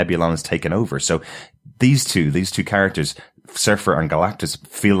plan, and Nebulon has taken over. So these two characters, Surfer and Galactus,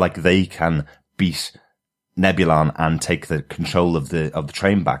 feel like they can beat Nebulon and take the control of the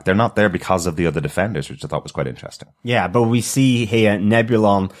train back. They're not there because of the other Defenders, which I thought was quite interesting. Yeah, but we see here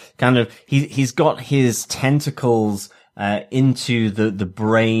Nebulon kind of, he's got his tentacles into the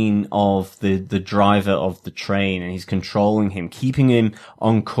brain of the driver of the train, and he's controlling him, keeping him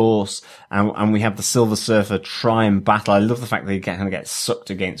on course. And we have the Silver Surfer try and battle. I love the fact that he kind of gets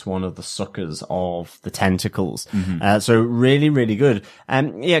sucked against one of the suckers of the tentacles. So really, really good.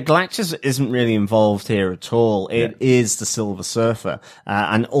 Yeah, Galactus isn't really involved here at all. It is the Silver Surfer.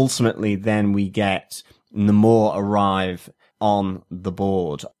 And ultimately then we get Namor arrive on the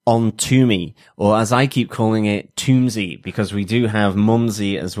board, on Toomey, or as I keep calling it, Toomsy, because we do have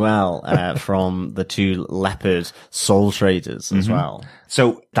Mumsy as well, from the two leopard soul traders as well.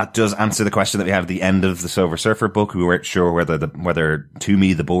 So that does answer the question that we had at the end of the Silver Surfer book. We weren't sure whether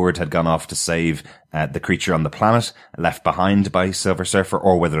Toomey, the board, had gone off to save the creature on the planet left behind by Silver Surfer,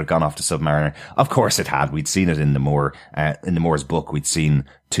 or whether it had gone off to Submariner. Of course it had. We'd seen it in Nemours book. We'd seen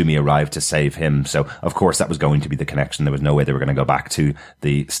Toomey arrive to save him. So of course that was going to be the connection. There was no way they were going to go back to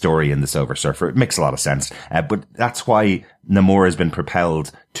the story in the Silver Surfer. It makes a lot of sense. But that's why Namor has been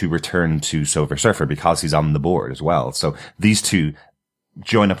propelled to return to Silver Surfer, because he's on the board as well. So these two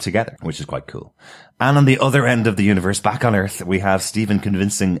join up together, which is quite cool. And on the other end of the universe, back on Earth, we have Stephen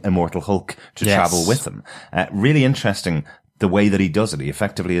convincing Immortal Hulk to travel with him. Really interesting the way that he does it. He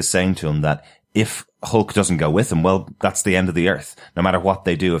effectively is saying to him that if Hulk doesn't go with him, well, that's the end of the Earth. No matter what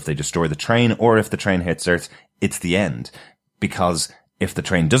they do, if they destroy the train or if the train hits Earth, it's the end. Because if the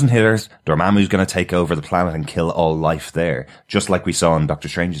train doesn't hit Earth, Dormammu's going to take over the planet and kill all life there, just like we saw in Doctor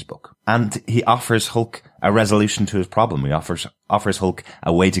Strange's book. And he offers Hulk a resolution to his problem. He offers Hulk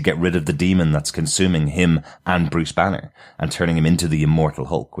a way to get rid of the demon that's consuming him and Bruce Banner and turning him into the Immortal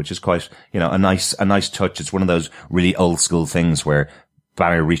Hulk, which is quite, a nice touch. It's one of those really old school things where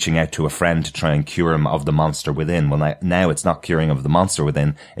Banner reaching out to a friend to try and cure him of the monster within. Well, now it's not curing of the monster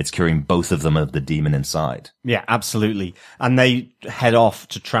within, it's curing both of them of the demon inside. Yeah, absolutely. And they head off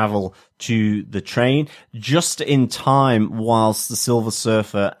to travel to the train just in time whilst the Silver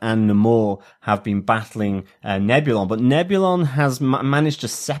Surfer and Namor have been battling Nebulon. But Nebulon has managed to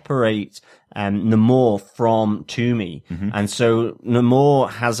separate Namor from Toomey. And so Namor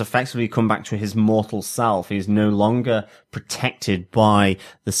has effectively come back to his mortal self. He's no longer protected by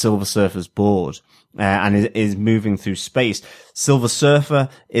the Silver Surfer's board, and is moving through space. Silver Surfer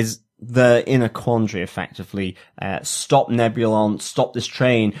is in a quandary, effectively. Stop Nebulon, stop this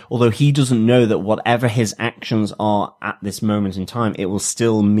train, although he doesn't know that whatever his actions are at this moment in time, it will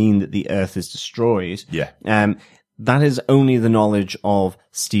still mean that the Earth is destroyed. Yeah. That is only the knowledge of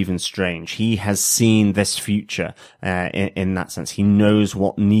Stephen Strange. He has seen this future, in that sense. He knows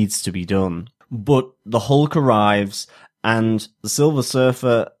what needs to be done. But the Hulk arrives, and the Silver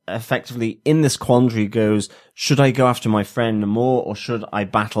Surfer effectively in this quandary goes, should I go after my friend Namor, or should I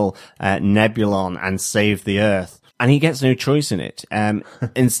battle Nebulon and save the Earth? And he gets no choice in it.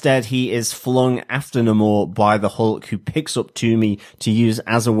 Instead, he is flung after Namor by the Hulk, who picks up Toomey to use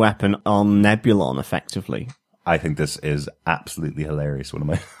as a weapon on Nebulon, effectively. I think this is absolutely hilarious. One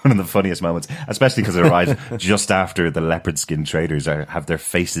of the funniest moments, especially because it arrives just after the leopard skin traders have their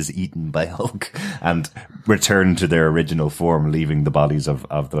faces eaten by Hulk and return to their original form, leaving the bodies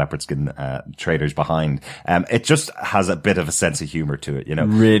of the leopard skin traders behind. It just has a bit of a sense of humor to it,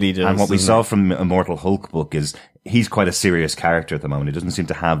 Really does. And what we saw from Immortal Hulk book is he's quite a serious character at the moment. He doesn't seem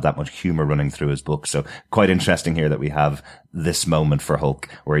to have that much humor running through his book. So quite interesting here that we have this moment for Hulk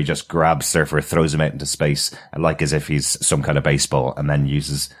where he just grabs Surfer, throws him out into space, like as if he's some kind of baseball, and then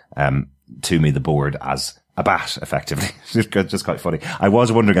uses Toomey the board as a bat, effectively. Just quite funny. I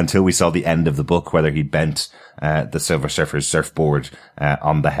was wondering until we saw the end of the book whether he bent the Silver Surfer's surfboard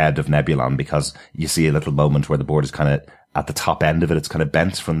on the head of Nebulon, because you see a little moment where the board is kind of at the top end of it, it's kind of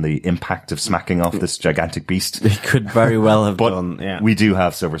bent from the impact of smacking off this gigantic beast. It could very well have done, yeah. We do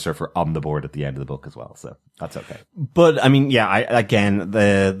have Silver Surfer on the board at the end of the book as well, so that's okay. But, I mean, yeah, again,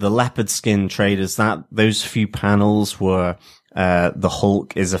 the leopard skin traders, those few panels were, the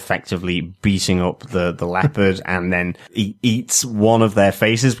Hulk is effectively beating up the leopard, and then he eats one of their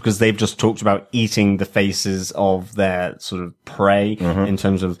faces, because they've just talked about eating the faces of their sort of prey in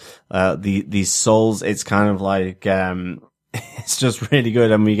terms of, these souls. It's kind of like, it's just really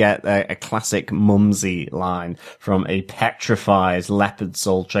good. And we get a classic Mumsy line from a petrified leopard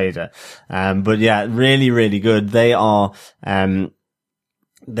soul trader. But yeah, really, really good. They are,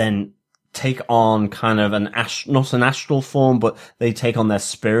 then take on kind of not an astral form, but they take on their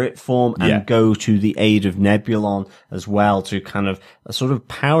spirit form and go to the aid of Nebulon as well to kind of sort of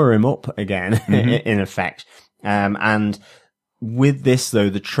power him up again, in effect. And with this though,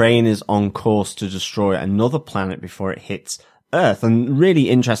 the train is on course to destroy another planet before it hits Earth. And really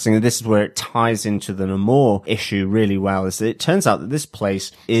interesting, this is where it ties into the Namor issue really well, is that it turns out that this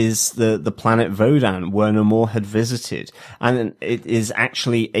place is the planet Vodan, where Namor had visited. And it is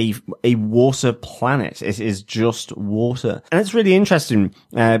actually a water planet. It is just water. And it's really interesting,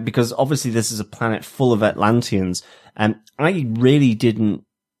 because obviously this is a planet full of Atlanteans. And I really didn't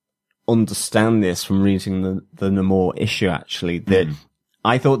understand this from reading the Namor issue, actually, that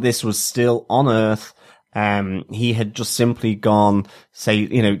I thought this was still on Earth. He had just simply gone, say,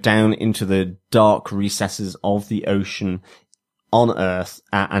 down into the dark recesses of the ocean on Earth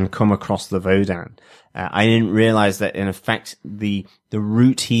and come across the Vodan. I didn't realize that in effect the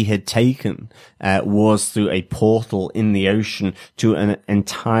route he had taken was through a portal in the ocean to an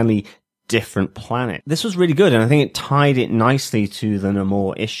entirely different planet. This was really good, and I think it tied it nicely to the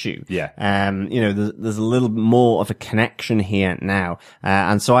Namor issue. Yeah. There's a little more of a connection here now,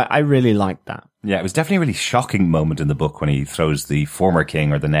 and so I really liked that. Yeah, it was definitely a really shocking moment in the book when he throws the former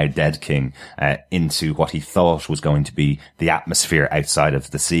king, or the now dead king, into what he thought was going to be the atmosphere outside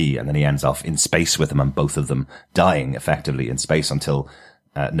of the sea, and then he ends off in space with them, and both of them dying effectively in space until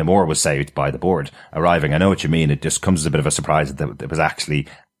Namor was saved by the board arriving. I know what you mean. It just comes as a bit of a surprise that it was actually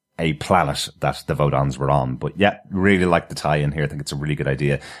a planet that the Vodans were on. But yeah, really like the tie-in here. I think it's a really good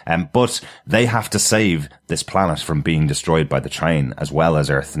idea. But they have to save this planet from being destroyed by the train, as well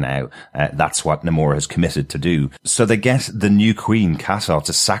as Earth now. That's what Namor has committed to do. So they get the new queen, Kata,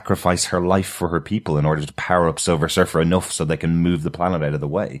 to sacrifice her life for her people in order to power up Silver Surfer enough so they can move the planet out of the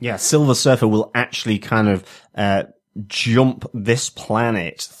way. Yeah, Silver Surfer will actually kind of jump this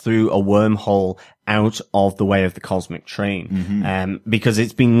planet through a wormhole out of the way of the cosmic train, because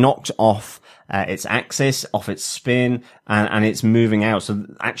it's been knocked off its axis, off its spin, and it's moving out. So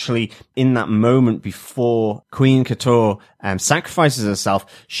actually, in that moment before Queen Kator sacrifices herself,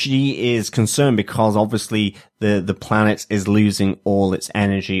 she is concerned because obviously the planet is losing all its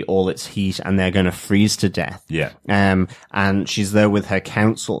energy, all its heat, and they're going to freeze to death. Yeah. And she's there with her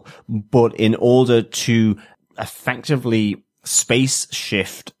council, but in order to effectively space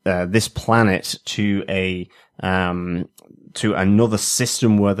shift this planet to another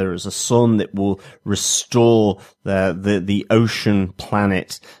system where there is a sun that will restore the ocean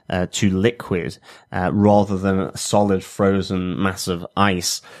planet to liquid rather than a solid frozen mass of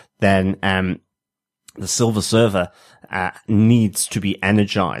ice, then the Silver Surfer needs to be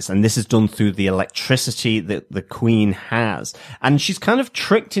energized, and this is done through the electricity that the Queen has, and she's kind of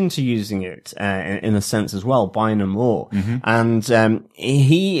tricked into using it in a sense as well by Namor, and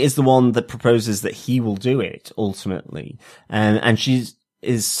he is the one that proposes that he will do it ultimately, and she's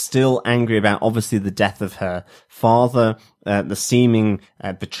is still angry about obviously the death of her father, the seeming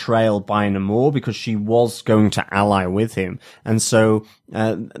betrayal by Namor, because she was going to ally with him. And so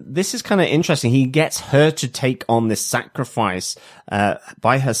this is kind of interesting. He gets her to take on this sacrifice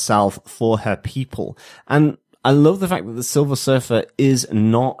by herself for her people. And I love the fact that the Silver Surfer is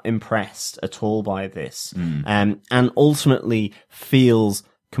not impressed at all by this, and ultimately feels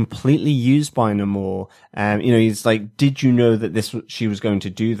completely used by Namor. He's like, did you know that she was going to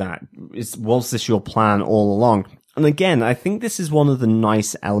do that? Was this your plan all along? And again, I think this is one of the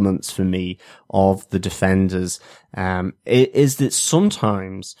nice elements for me of the Defenders, is that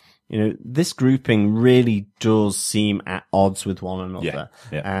sometimes, this grouping really does seem at odds with one another.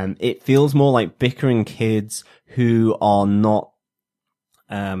 Yeah. It feels more like bickering kids who are not,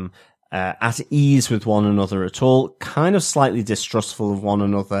 at ease with one another at all, kind of slightly distrustful of one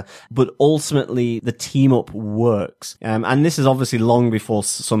another, but ultimately the team up works. And this is obviously long before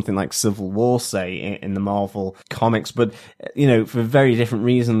something like Civil War, say, in the Marvel comics, but, for very different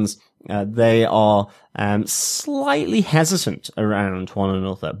reasons, they are, slightly hesitant around one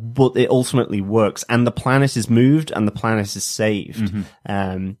another, but it ultimately works, and the planet is moved and the planet is saved.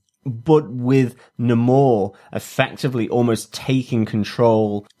 But with Namor effectively almost taking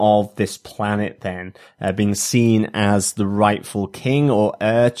control of this planet then, being seen as the rightful king or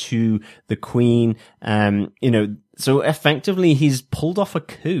heir to the queen, so effectively he's pulled off a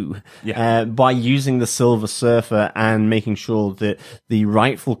coup, by using the Silver Surfer and making sure that the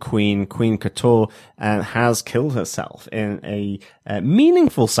rightful queen, Queen Kator, has killed herself in a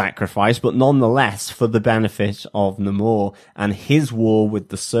meaningful sacrifice, but nonetheless for the benefit of Namor and his war with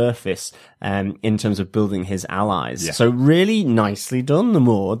the surface, in terms of building his allies. Yeah. So really nicely done,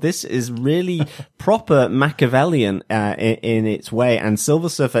 Namor. This is really proper Machiavellian, in its way, and Silver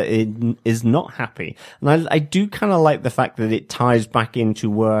Surfer is not happy. And I do kind of like the fact that it ties back into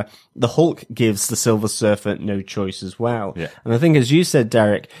where the Hulk gives the Silver Surfer no choice as well. Yeah. And I think, as you said,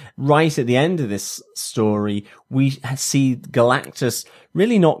 Derek, right at the end of this story, we see Galactus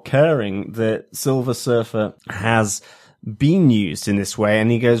really not caring that Silver Surfer has been used in this way.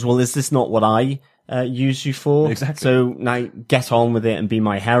 And he goes, well, is this not what I use you for? Exactly. So now get on with it and be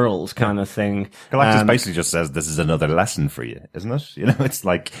my herald kind of thing. Galactus basically just says, this is another lesson for you, isn't it? It's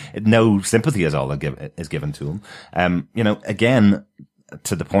like no sympathy is all that is given to him. Again,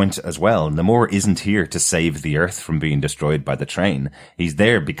 to the point as well, Namor isn't here to save the Earth from being destroyed by the train. He's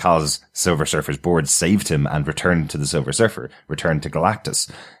there because Silver Surfer's board saved him and returned to the Silver Surfer, returned to Galactus.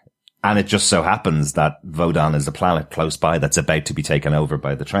 And it just so happens that Vodan is a planet close by that's about to be taken over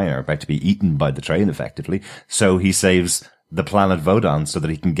by the train, or about to be eaten by the train, effectively. So he saves the planet Vodon so that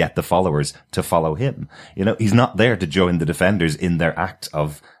he can get the followers to follow him. You know, he's not there to join the Defenders in their act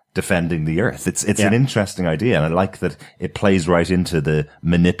of defending the Earth. It's an interesting idea, and I like that it plays right into the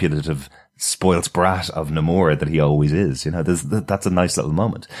manipulative, spoilt brat of Namor that he always is. You know, that's a nice little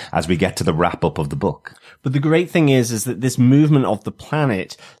moment as we get to the wrap up of the book. But the great thing is that this movement of the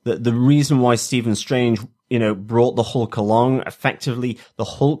planet, that the reason why Stephen Strange, you know, brought the Hulk along, effectively, the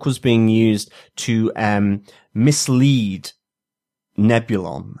Hulk was being used to, mislead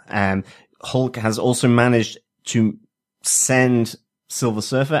Nebulon. Hulk has also managed to send Silver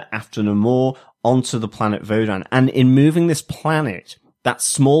Surfer after Namor onto the planet Vodon. And in moving this planet, that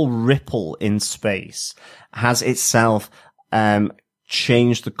small ripple in space has itself,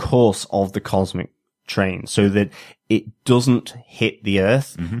 changed the course of the cosmic train so that it doesn't hit the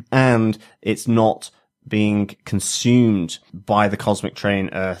Earth and it's not being consumed by the cosmic train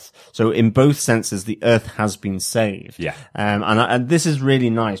Earth. So in both senses, the Earth has been saved. Yeah. And this is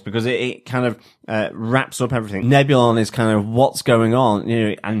really nice because it kind of, wraps up everything. Nebulon is kind of what's going on, you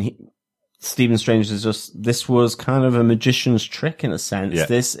know, and Stephen Strange is this was kind of a magician's trick in a sense. Yeah.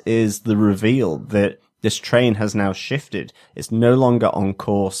 This is the reveal that this train has now shifted. It's no longer on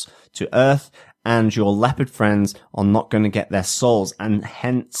course to Earth, and your leopard friends are not going to get their souls. And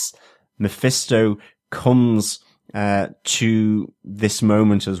hence, Mephisto comes to this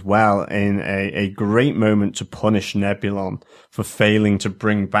moment as well in a great moment to punish Nebulon for failing to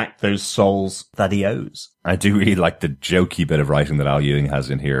bring back those souls that he owes. I do really like the jokey bit of writing that Al Ewing has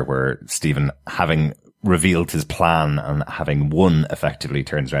in here where Stephen, having revealed his plan and having won, effectively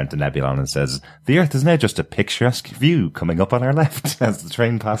turns around to Nebulon and says, the Earth is now just a picturesque view coming up on our left as the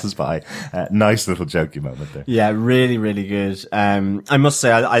train passes by. Nice little jokey moment there. Yeah, really, really good. I must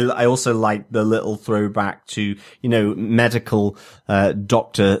say, I also like the little throwback to, you know, medical,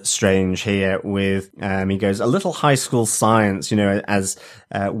 Doctor Strange here with, he goes, a little high school science, you know, as,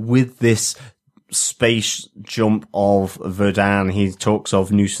 with this space jump of Verdun, he talks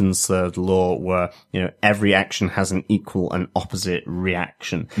of Newton's third law where, you know, every action has an equal and opposite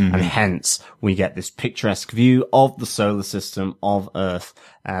reaction. And hence we get this picturesque view of the solar system of Earth.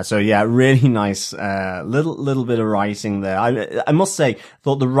 So yeah, really nice, little bit of writing there. I must say,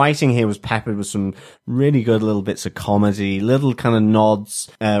 thought the writing here was peppered with some really good little bits of comedy, little kind of nods,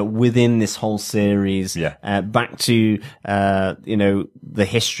 within this whole series. Yeah. Back to, you know, the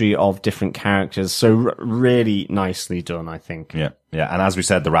history of different characters. So really nicely done, I think. Yeah. Yeah. And as we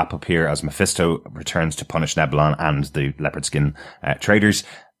said, the wrap up here as Mephisto returns to punish Nebulon and the leopard skin, traders,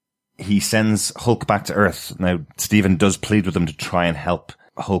 he sends Hulk back to Earth. Now, Stephen does plead with him to try and help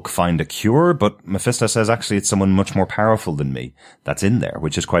Hulk find a cure, but Mephisto says actually it's someone much more powerful than me that's in there,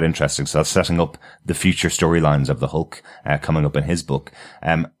 which is quite interesting. So that's setting up the future storylines of the Hulk, coming up in his book.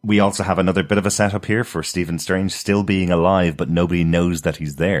 We also have another bit of a setup here for Stephen Strange still being alive, but nobody knows that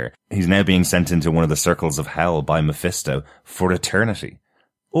he's there. He's now being sent into one of the circles of hell by Mephisto for eternity.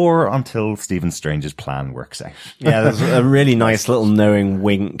 Or until Stephen Strange's plan works out. Yeah, there's a really nice little knowing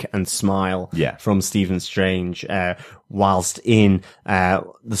wink and smile from Stephen Strange, whilst in,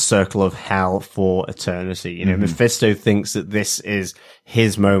 the circle of hell for eternity. You know, Mephisto thinks that this is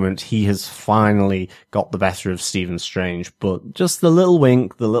his moment. He has finally got the better of Stephen Strange, but just the little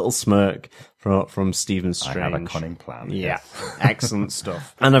wink, the little smirk from Stephen Strange. I have a cunning plan. Yeah. Excellent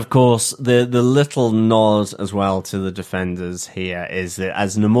stuff. And of course, the little nod as well to the Defenders here is that,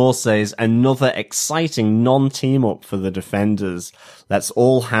 as Namor says, another exciting non-team up for the Defenders. Let's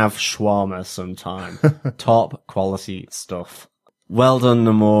all have shawarma sometime. Top quality stuff. Well done,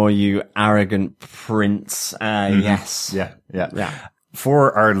 Namor, you arrogant prince. Yes. Yeah.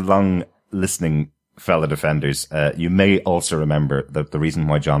 For our long listening fellow Defenders, you may also remember that the reason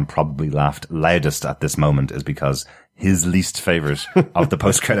why John probably laughed loudest at this moment is because his least favorite of the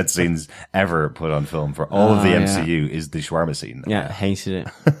post-credit scenes ever put on film for all of the MCU is the shawarma scene. Yeah, hated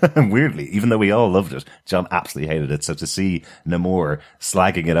it. Weirdly, even though we all loved it, John absolutely hated it. So to see Namor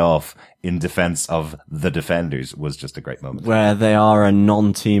slagging it off in defense of the Defenders was just a great moment. Where they are a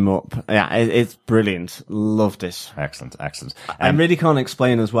non-team up. Yeah, it's brilliant. Loved it. Excellent. I really can't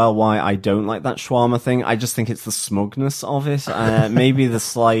explain as well why I don't like that shawarma thing. I just think it's the smugness of it. Maybe the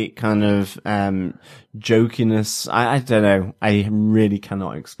slight kind of, jokiness. I don't know. I really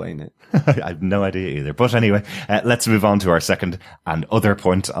cannot explain it. I have no idea either. But anyway, let's move on to our second and other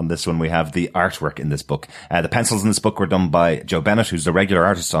point on this one. We have the artwork in this book. The pencils in this book were done by Joe Bennett, who's the regular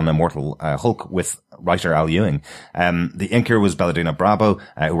artist on Immortal Hulk with writer Al Ewing. The inker was Belladina Bravo,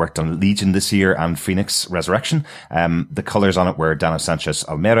 who worked on Legion this year and Phoenix Resurrection. The colors on it were Dano Sanchez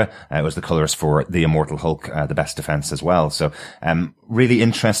Almeida, was the colorist for the Immortal Hulk, The Best Defense as well. So, really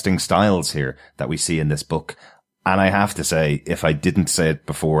interesting styles here that we see in this book. And I have to say, if I didn't say it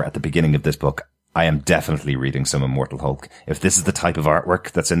before at the beginning of this book, I am definitely reading some Immortal Hulk. If this is the type of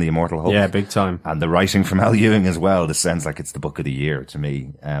artwork that's in the Immortal Hulk. Yeah, big time. And the writing from Al Ewing as well, this sounds like it's the book of the year to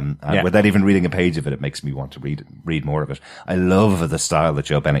me. And without even reading a page of it, it makes me want to read more of it. I love the style that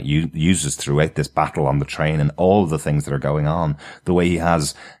Joe Bennett uses throughout this battle on the train and all the things that are going on. The way he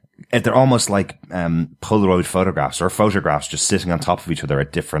has, they're almost like Polaroid photographs or photographs just sitting on top of each other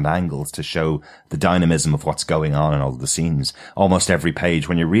at different angles to show the dynamism of what's going on in all of the scenes. Almost every page,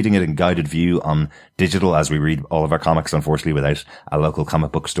 when you're reading it in guided view on digital, as we read all of our comics, unfortunately, without a local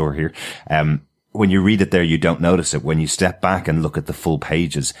comic book store here, when you read it there, you don't notice it. When you step back and look at the full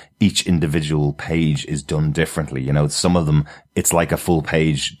pages, each individual page is done differently. You know, some of them, it's like a full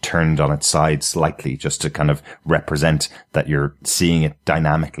page turned on its side slightly just to kind of represent that you're seeing it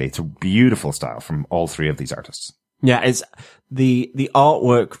dynamically. It's a beautiful style from all three of these artists. Yeah, it's the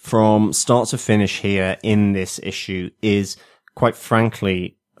artwork from start to finish here in this issue is quite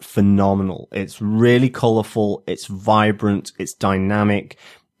frankly phenomenal. It's really colorful. It's vibrant. It's dynamic.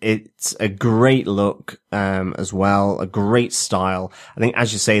 It's a great look, as well, a great style. I think,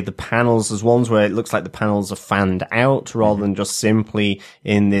 as you say, the panels, there's ones where it looks like the panels are fanned out rather than just simply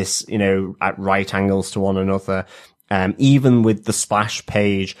in this, you know, at right angles to one another. Even with the splash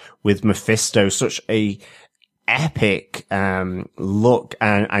page with Mephisto, such a epic look,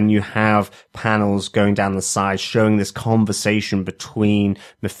 and you have panels going down the side showing this conversation between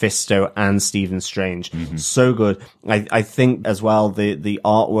Mephisto and Stephen Strange. So good. I think as well the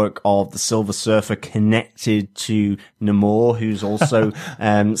artwork of the Silver Surfer connected to Namor, who's also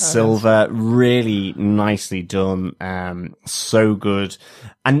Silver, really nicely done. So good.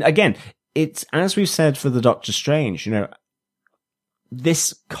 And again, it's, as we've said for the Doctor Strange, you know,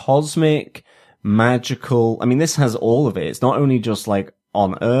 this cosmic, magical, I mean, this has all of it. It's not only just like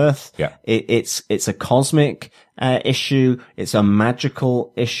on Earth. Yeah. It's a cosmic issue. It's a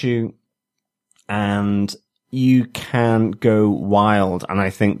magical issue. And you can go wild. And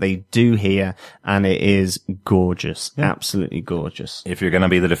I think they do here. And it is gorgeous. Yeah. Absolutely gorgeous. If you're going to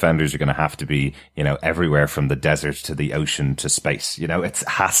be the Defenders, you're going to have to be, you know, everywhere from the desert to the ocean to space. You know, it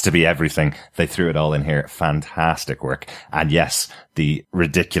has to be everything. They threw it all in here. Fantastic work. And yes, the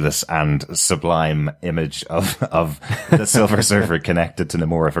ridiculous and sublime image of the Silver Surfer connected to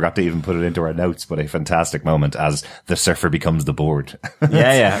Namor. I forgot to even put it into our notes, but a fantastic moment as the Surfer becomes the board.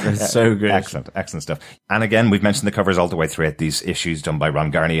 Yeah. It's so good. Excellent stuff. And again, we've mentioned the covers all the way throughout these issues done by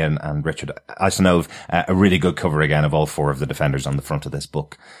Ron Garney and Richard Isanove. A really good cover again of all four of the Defenders on the front of this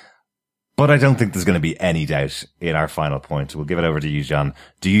book. But I don't think there's going to be any doubt in our final point. We'll give it over to you, John.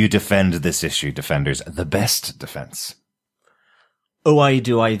 Do you defend this issue, Defenders, the best defense? Oh, I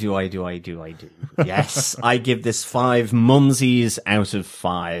do. Yes, I give this 5 mumsies out of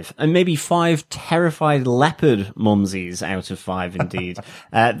 5. And maybe 5 terrified leopard mumsies out of 5 indeed.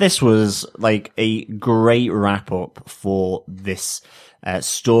 This was like a great wrap up for this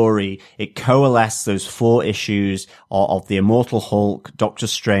story. It coalesced those 4 issues of the Immortal Hulk, Doctor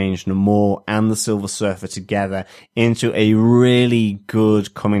Strange, Namor, and the Silver Surfer together into a really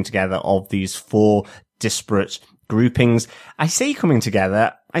good coming together of these 4 disparate groupings. I say coming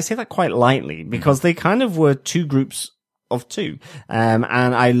together, I say that quite lightly because they kind of were 2 groups of 2. And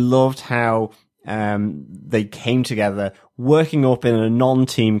I loved how they came together, working up in a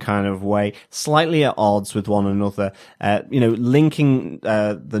non-team kind of way, slightly at odds with one another, linking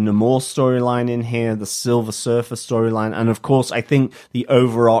the Namor storyline in here, the Silver Surfer storyline, and of course, I think the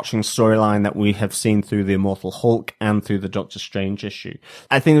overarching storyline that we have seen through the Immortal Hulk and through the Doctor Strange issue.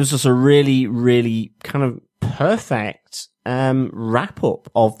 I think it was just a really, really kind of perfect wrap up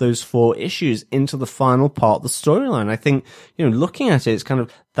of those 4 issues into the final part of the storyline. I think, looking at it, it's kind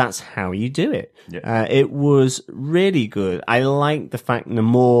of, that's how you do it. Yeah. It was really good. I like the fact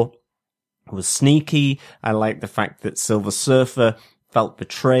Namor was sneaky. I like the fact that Silver Surfer felt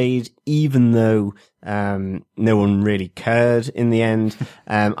betrayed, even though no one really cared in the end.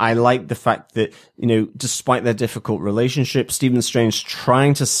 I like the fact that, despite their difficult relationship, Stephen Strange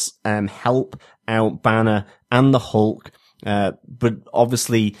trying to help out Banner and the Hulk, but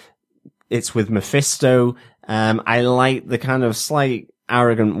obviously it's with Mephisto. I like the kind of slight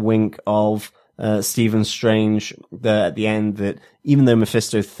arrogant wink of Stephen Strange at the end, that even though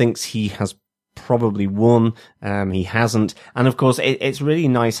Mephisto thinks he has probably won, he hasn't. And of course, it's really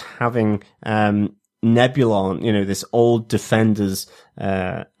nice having Nebula, this old Defenders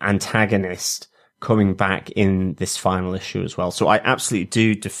antagonist, coming back in this final issue as well. So I absolutely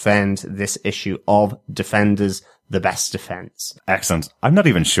do defend this issue of Defenders, the best defense. Excellent. I'm not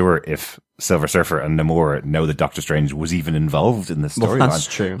even sure if Silver Surfer and Namor know that Doctor Strange was even involved in the storyline. Well, that's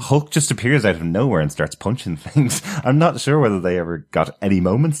true. Hulk just appears out of nowhere and starts punching things. I'm not sure whether they ever got any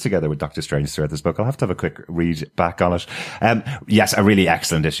moments together with Doctor Strange throughout this book. I'll have to have a quick read back on it. Yes, a really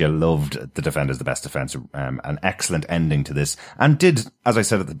excellent issue. I loved The Defenders, the best defense. An excellent ending to this, and did, as I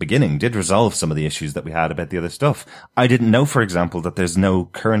said at the beginning, did resolve some of the issues that we had about the other stuff. I didn't know, for example, that there's no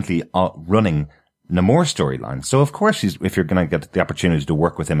currently running Namor storyline. So of course, if you're going to get the opportunity to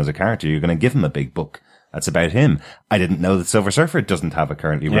work with him as a character, you're going to give him a big book that's about him. I didn't know that Silver Surfer doesn't have a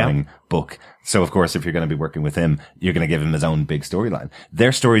currently running book. So of course, if you're going to be working with him, you're going to give him his own big storyline.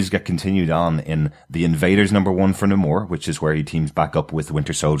 Their stories get continued on in The Invaders #1 for Namor, which is where he teams back up with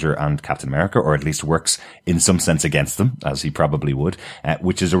Winter Soldier and Captain America, or at least works in some sense against them, as he probably would,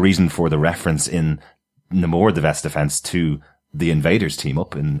 which is a reason for the reference in Namor, the Best Defense, to the Invaders team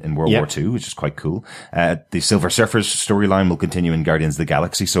up in World War II, which is quite cool. The Silver Surfer's storyline will continue in Guardians of the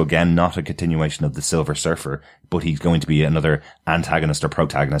Galaxy. So again, not a continuation of the Silver Surfer, but he's going to be another antagonist or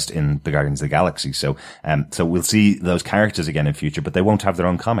protagonist in the Guardians of the Galaxy. So we'll see those characters again in future, but they won't have their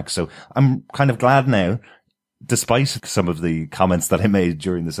own comics. So I'm kind of glad now, despite some of the comments that I made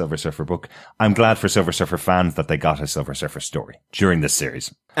during the Silver Surfer book, I'm glad for Silver Surfer fans that they got a Silver Surfer story during this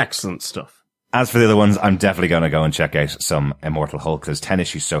series. Excellent stuff. As for the other ones, I'm definitely going to go and check out some Immortal Hulk. There's 10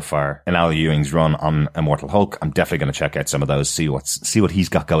 issues so far in Al Ewing's run on Immortal Hulk. I'm definitely going to check out some of those, see what he's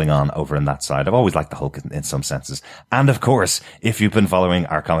got going on over in that side. I've always liked the Hulk in some senses. And of course, if you've been following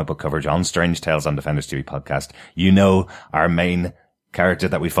our comic book coverage on Strange Tales on Defenders TV podcast, you know our main character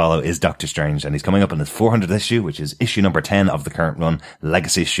that we follow is Doctor Strange, and he's coming up in his 400th issue, which is issue number 10 of the current run,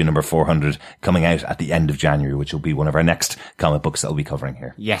 Legacy issue number 400, coming out at the end of January, which will be one of our next comic books that we'll be covering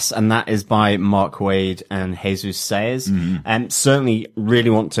here. Yes, and that is by Mark Waid and Jesus Sayers. And certainly really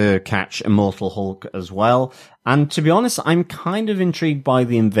want to catch Immortal Hulk as well. And to be honest, I'm kind of intrigued by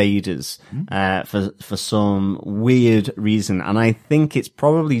the Invaders, for some weird reason. And I think it's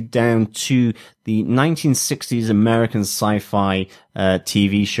probably down to the 1960s American sci-fi,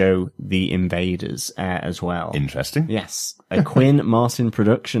 TV show, The Invaders, as well. Interesting. Yes. A Quinn Martin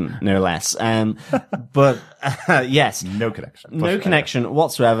production, no less. But, yes. No connection. No connection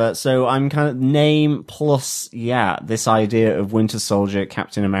whatsoever. So I'm kind of name plus, this idea of Winter Soldier,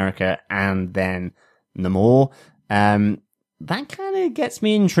 Captain America, and then Namor. That kind of gets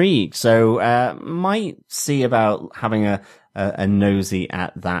me intrigued. So, might see about having a nosy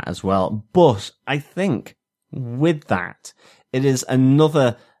at that as well. But I think with that, it is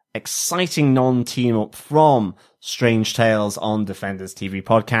another exciting non-team up from Strange Tales on Defenders TV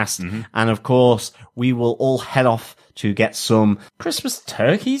podcast. And of course, we will all head off to get some Christmas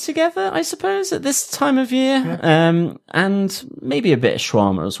turkey together, I suppose, at this time of year. And maybe a bit of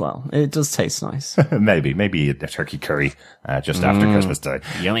shawarma as well. It does taste nice. maybe a turkey curry, just after Christmas Day.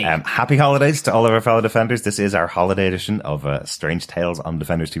 Yummy. Happy holidays to all of our fellow Defenders. This is our holiday edition of Strange Tales on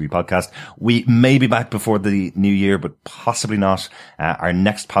Defenders TV podcast. We may be back before the new year, but possibly not. Our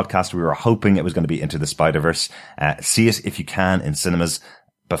next podcast, we were hoping it was going to be Into the Spider-Verse. See it if you can in cinemas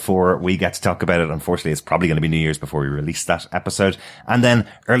before we get to talk about it. Unfortunately, it's probably going to be New Year's before we release that episode. And then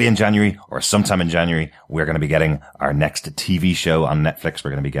early in January, or sometime in January, we're going to be getting our next TV show on Netflix.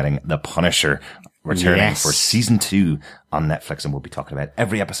 We're going to be getting The Punisher returning for season 2 on Netflix, and we'll be talking about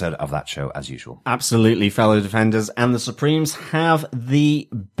every episode of that show as usual. Absolutely, fellow Defenders. And the Supremes have the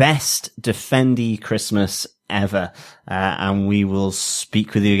best Defendy Christmas ever. And we will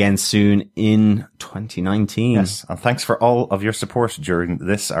speak with you again soon in 2019. Yes. And thanks for all of your support during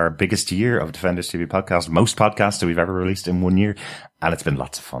this, our biggest year of Defenders TV podcast, most podcasts that we've ever released in 1 year. And it's been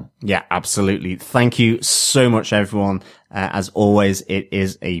lots of fun. Yeah, absolutely. Thank you so much, everyone. As always, it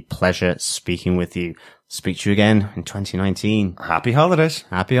is a pleasure speaking with you. Speak to you again in 2019. Happy holidays.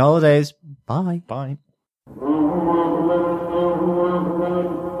 Happy holidays. Bye. Bye.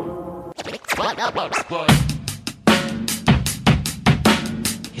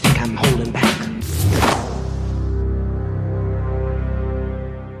 You think I'm holding back?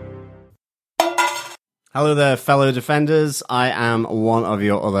 Hello there, fellow Defenders. I am one of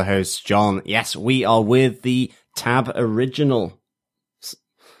your other hosts, John. Yes, we are with the Tab Original.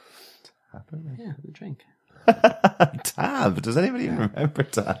 Yeah, the drink. Tab. Does anybody even remember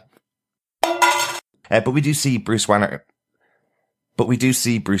Tab? But we do see Bruce Banner.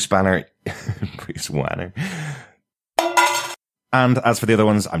 Bruce Banner. And as for the other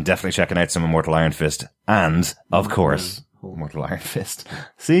ones, I'm definitely checking out some Immortal Iron Fist. And, of course, Immortal Iron Fist.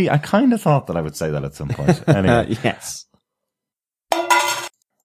 See, I kind of thought that I would say that at some point. Anyway. Yes.